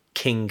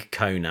King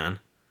Conan,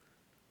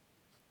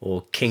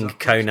 or King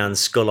Conan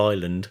Skull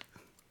Island.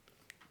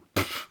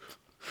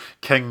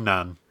 King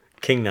Nan,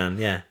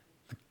 yeah.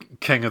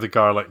 King of the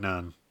Garlic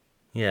Nan.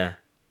 Yeah.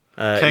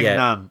 King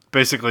Nan,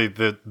 basically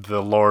the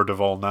Lord of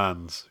all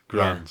Nans,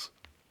 Grans.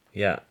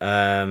 Yeah,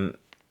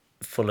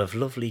 full of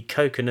lovely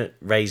coconut,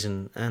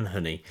 raisin, and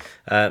honey.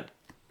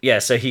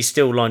 So he's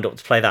still lined up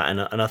to play that,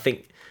 and I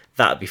think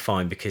that'd be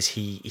fine because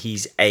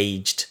he's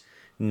aged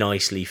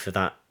nicely for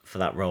that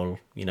role.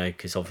 You know,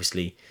 because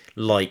obviously,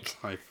 like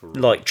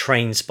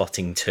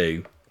Trainspotting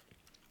 2.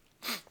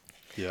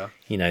 Yeah.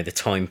 You know, the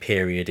time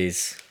period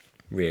is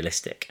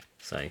realistic,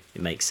 so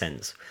it makes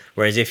sense.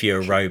 Whereas if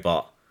you're a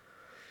robot,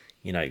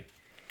 you know,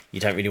 you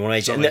don't really want to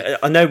age. And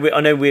I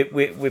know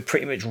we're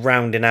pretty much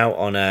rounding out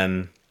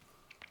on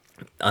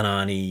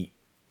Arnie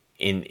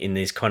in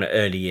these kind of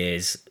early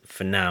years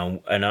for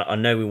now, and I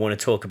know we want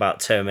to talk about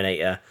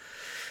Terminator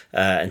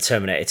and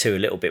Terminator 2 a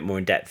little bit more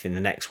in depth in the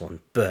next one.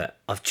 But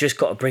I've just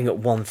got to bring up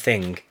one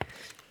thing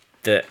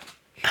that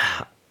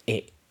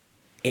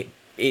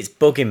it's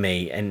bugging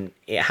me, and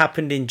it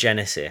happened in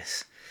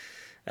Genesis,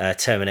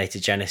 Terminator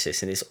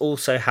Genesis, and it's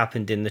also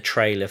happened in the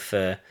trailer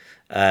for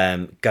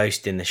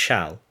Ghost in the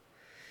Shell.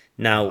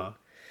 Now,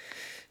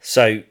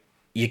 so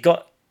you've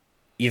got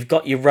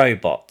your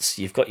robots,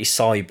 you've got your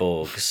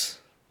cyborgs,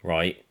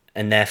 right?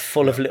 And they're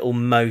full of little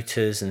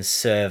motors and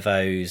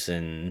servos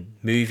and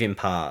moving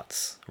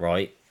parts,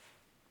 right?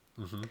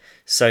 Mm-hmm.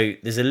 So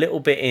there's a little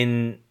bit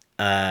in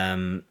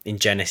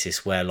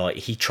Genesis where like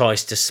he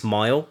tries to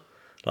smile,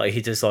 like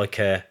he does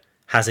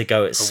has a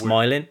go at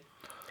smiling,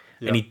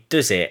 and he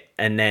does it,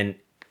 and then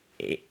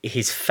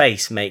his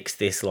face makes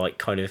this like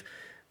kind of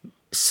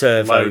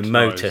servo Loud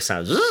motor noise.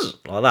 sounds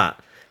like that,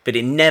 but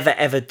it never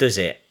ever does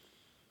it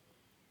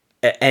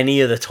at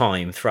any other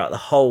time throughout the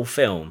whole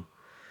film.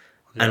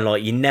 And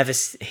like you never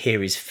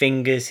hear his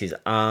fingers, his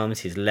arms,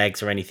 his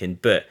legs, or anything.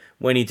 But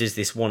when he does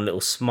this one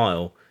little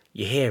smile,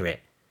 you hear it.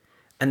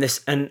 And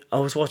I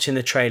was watching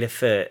the trailer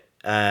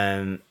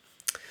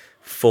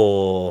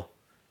for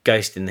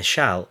Ghost in the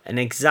Shell, and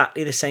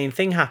exactly the same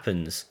thing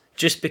happens.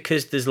 Just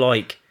because there's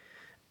like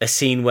a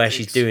scene where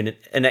she's doing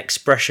an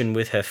expression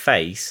with her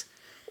face,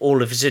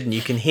 all of a sudden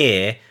you can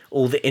hear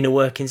all the inner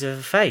workings of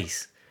her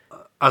face.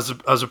 As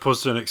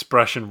opposed to an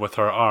expression with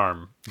her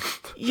arm.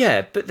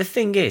 Yeah, but the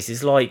thing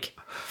is like,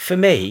 for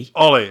me,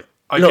 Ollie,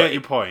 I look, get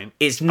your point.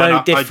 it's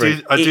no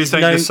different. I do It's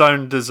think no- the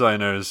sound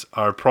designers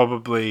are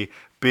probably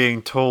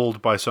being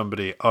told by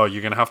somebody, "Oh,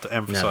 you're going to have to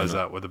emphasize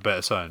that with a bit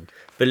of sound."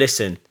 But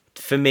listen,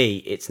 for me,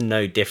 it's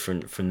no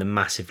different from the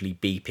massively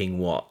beeping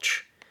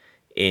watch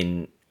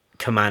in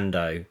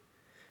Commando,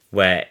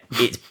 where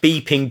it's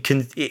beeping.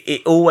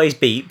 It always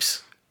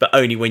beeps, but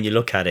only when you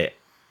look at it.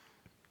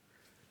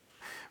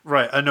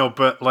 Right, I know,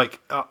 but like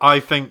I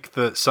think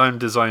that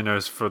sound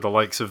designers for the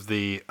likes of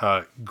the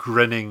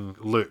grinning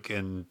Luke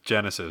in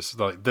Genesis,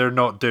 like they're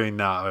not doing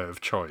that out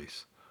of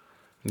choice.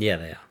 Yeah,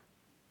 they are.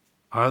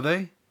 Are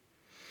they?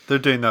 They're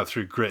doing that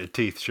through gritted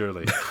teeth,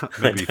 surely.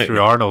 Maybe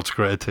through Arnold's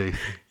gritted teeth.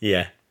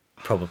 Yeah,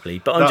 probably.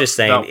 But I'm just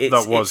saying,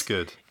 that was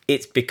good.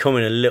 It's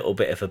becoming a little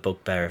bit of a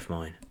bugbear of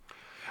mine.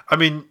 I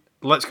mean,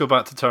 let's go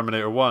back to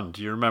Terminator 1.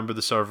 Do you remember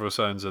the servo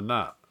sounds in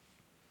that?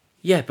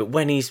 Yeah, but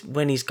when he's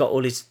got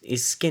all his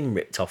skin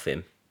ripped off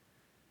him,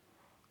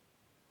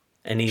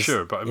 and he's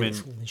Sure, but I mean-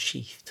 it's all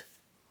sheathed.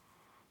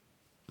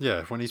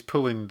 Yeah, when he's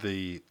pulling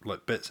the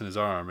like bits in his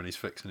arm and he's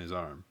fixing his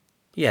arm.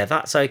 Yeah,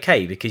 that's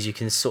okay because you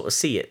can sort of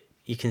see it.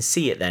 You can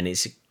see it then.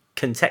 It's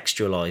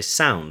contextualized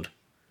sound.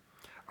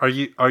 Are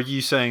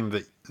you saying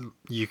that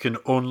you can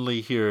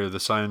only hear the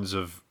sounds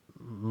of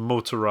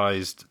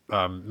motorized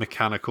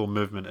mechanical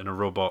movement in a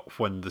robot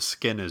when the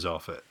skin is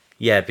off it?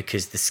 Yeah,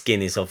 because the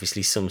skin is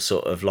obviously some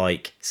sort of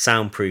like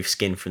soundproof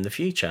skin from the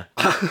future.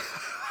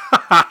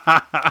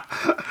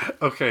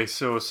 Okay,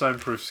 so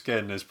soundproof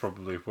skin is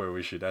probably where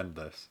we should end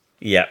this.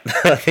 Yeah,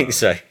 I think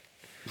so.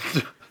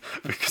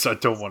 Because I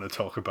don't want to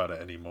talk about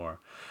it anymore.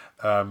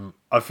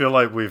 I feel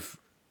like we've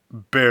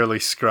barely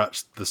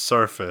scratched the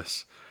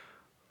surface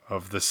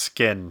of the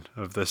skin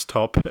of this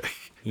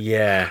topic.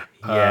 Yeah.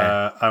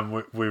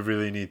 And we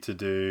really need to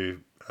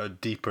do a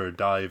deeper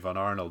dive on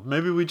Arnold.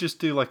 Maybe we just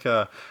do like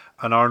an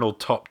Arnold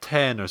top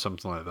 10 or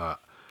something like that.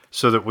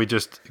 So that we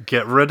just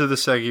get rid of the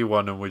Segi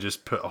one and we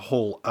just put a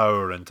whole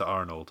hour into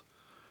Arnold.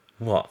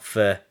 What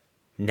for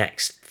the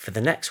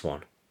next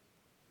one?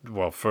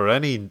 Well, for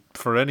any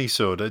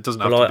soda, it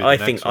doesn't have Well, to be the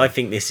next one. I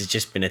think this has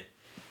just been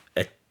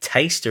a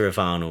taster of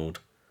Arnold.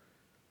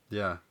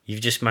 Yeah. You've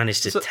just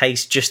managed to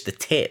taste just the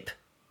tip.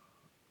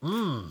 Give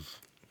me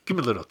a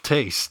little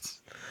taste.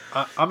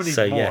 I'm gonna need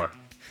So more. yeah.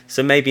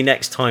 So maybe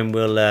next time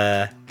we'll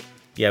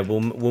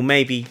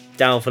maybe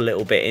delve a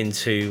little bit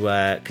into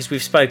because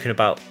we've spoken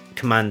about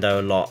Commando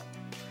a lot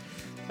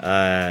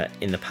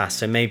in the past.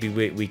 So maybe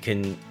we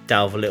can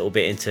delve a little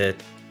bit into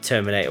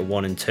Terminator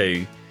 1 and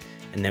 2,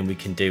 and then we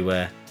can do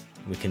a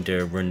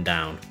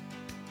rundown.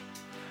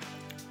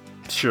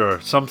 Sure,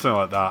 something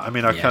like that. I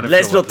mean, I kind of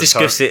Let's feel like not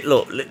discuss it.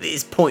 Look,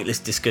 it's pointless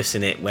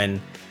discussing it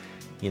when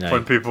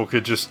when people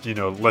could just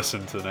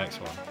listen to the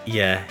next one.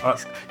 Yeah.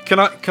 Can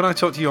I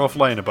talk to you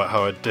offline about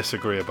how I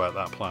disagree about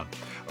that plan?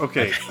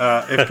 Okay,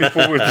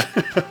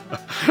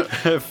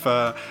 if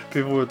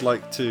people would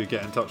like to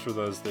get in touch with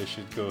us, they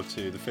should go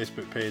to the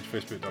Facebook page,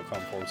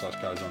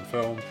 facebook.com/Guys on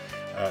Film.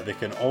 They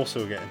can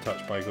also get in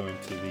touch by going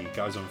to the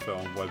Guys on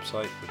Film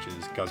website, which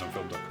is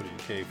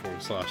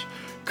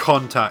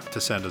guysonfilm.co.uk/contact to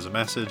send us a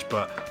message.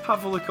 But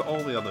have a look at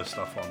all the other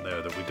stuff on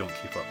there that we don't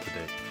keep up to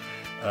date.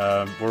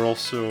 We're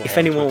also If on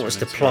anyone Twitter wants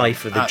and to apply Instagram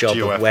for the at job of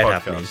GOF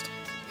web Podcast.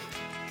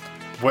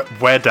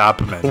 admin. Web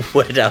admin.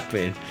 Web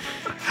admin.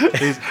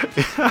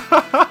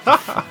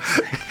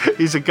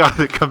 He's a guy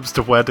that comes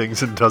to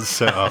weddings and does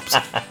sit-ups.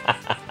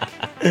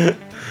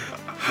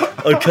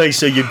 Okay,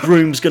 so your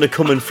groom's going to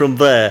come in from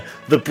there.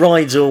 The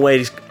bride's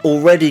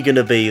already going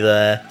to be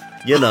there.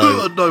 You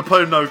know. No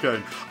pain, no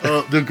gain.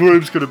 The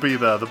groom's going to be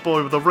there. The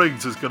boy with the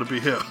rings is going to be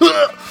here.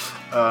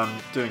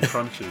 Doing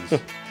crunches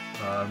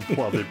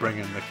while they bring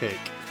in the cake.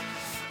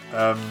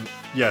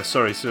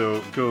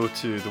 So go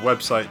to the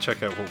website,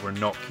 check out what we're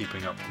not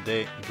keeping up to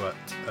date, but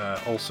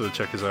also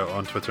check us out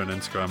on Twitter and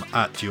Instagram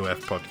at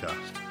GOF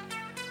Podcast.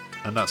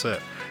 And that's it.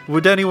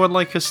 Would anyone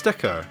like a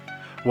sticker?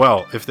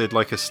 Well, if they'd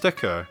like a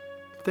sticker,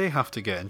 they have to get in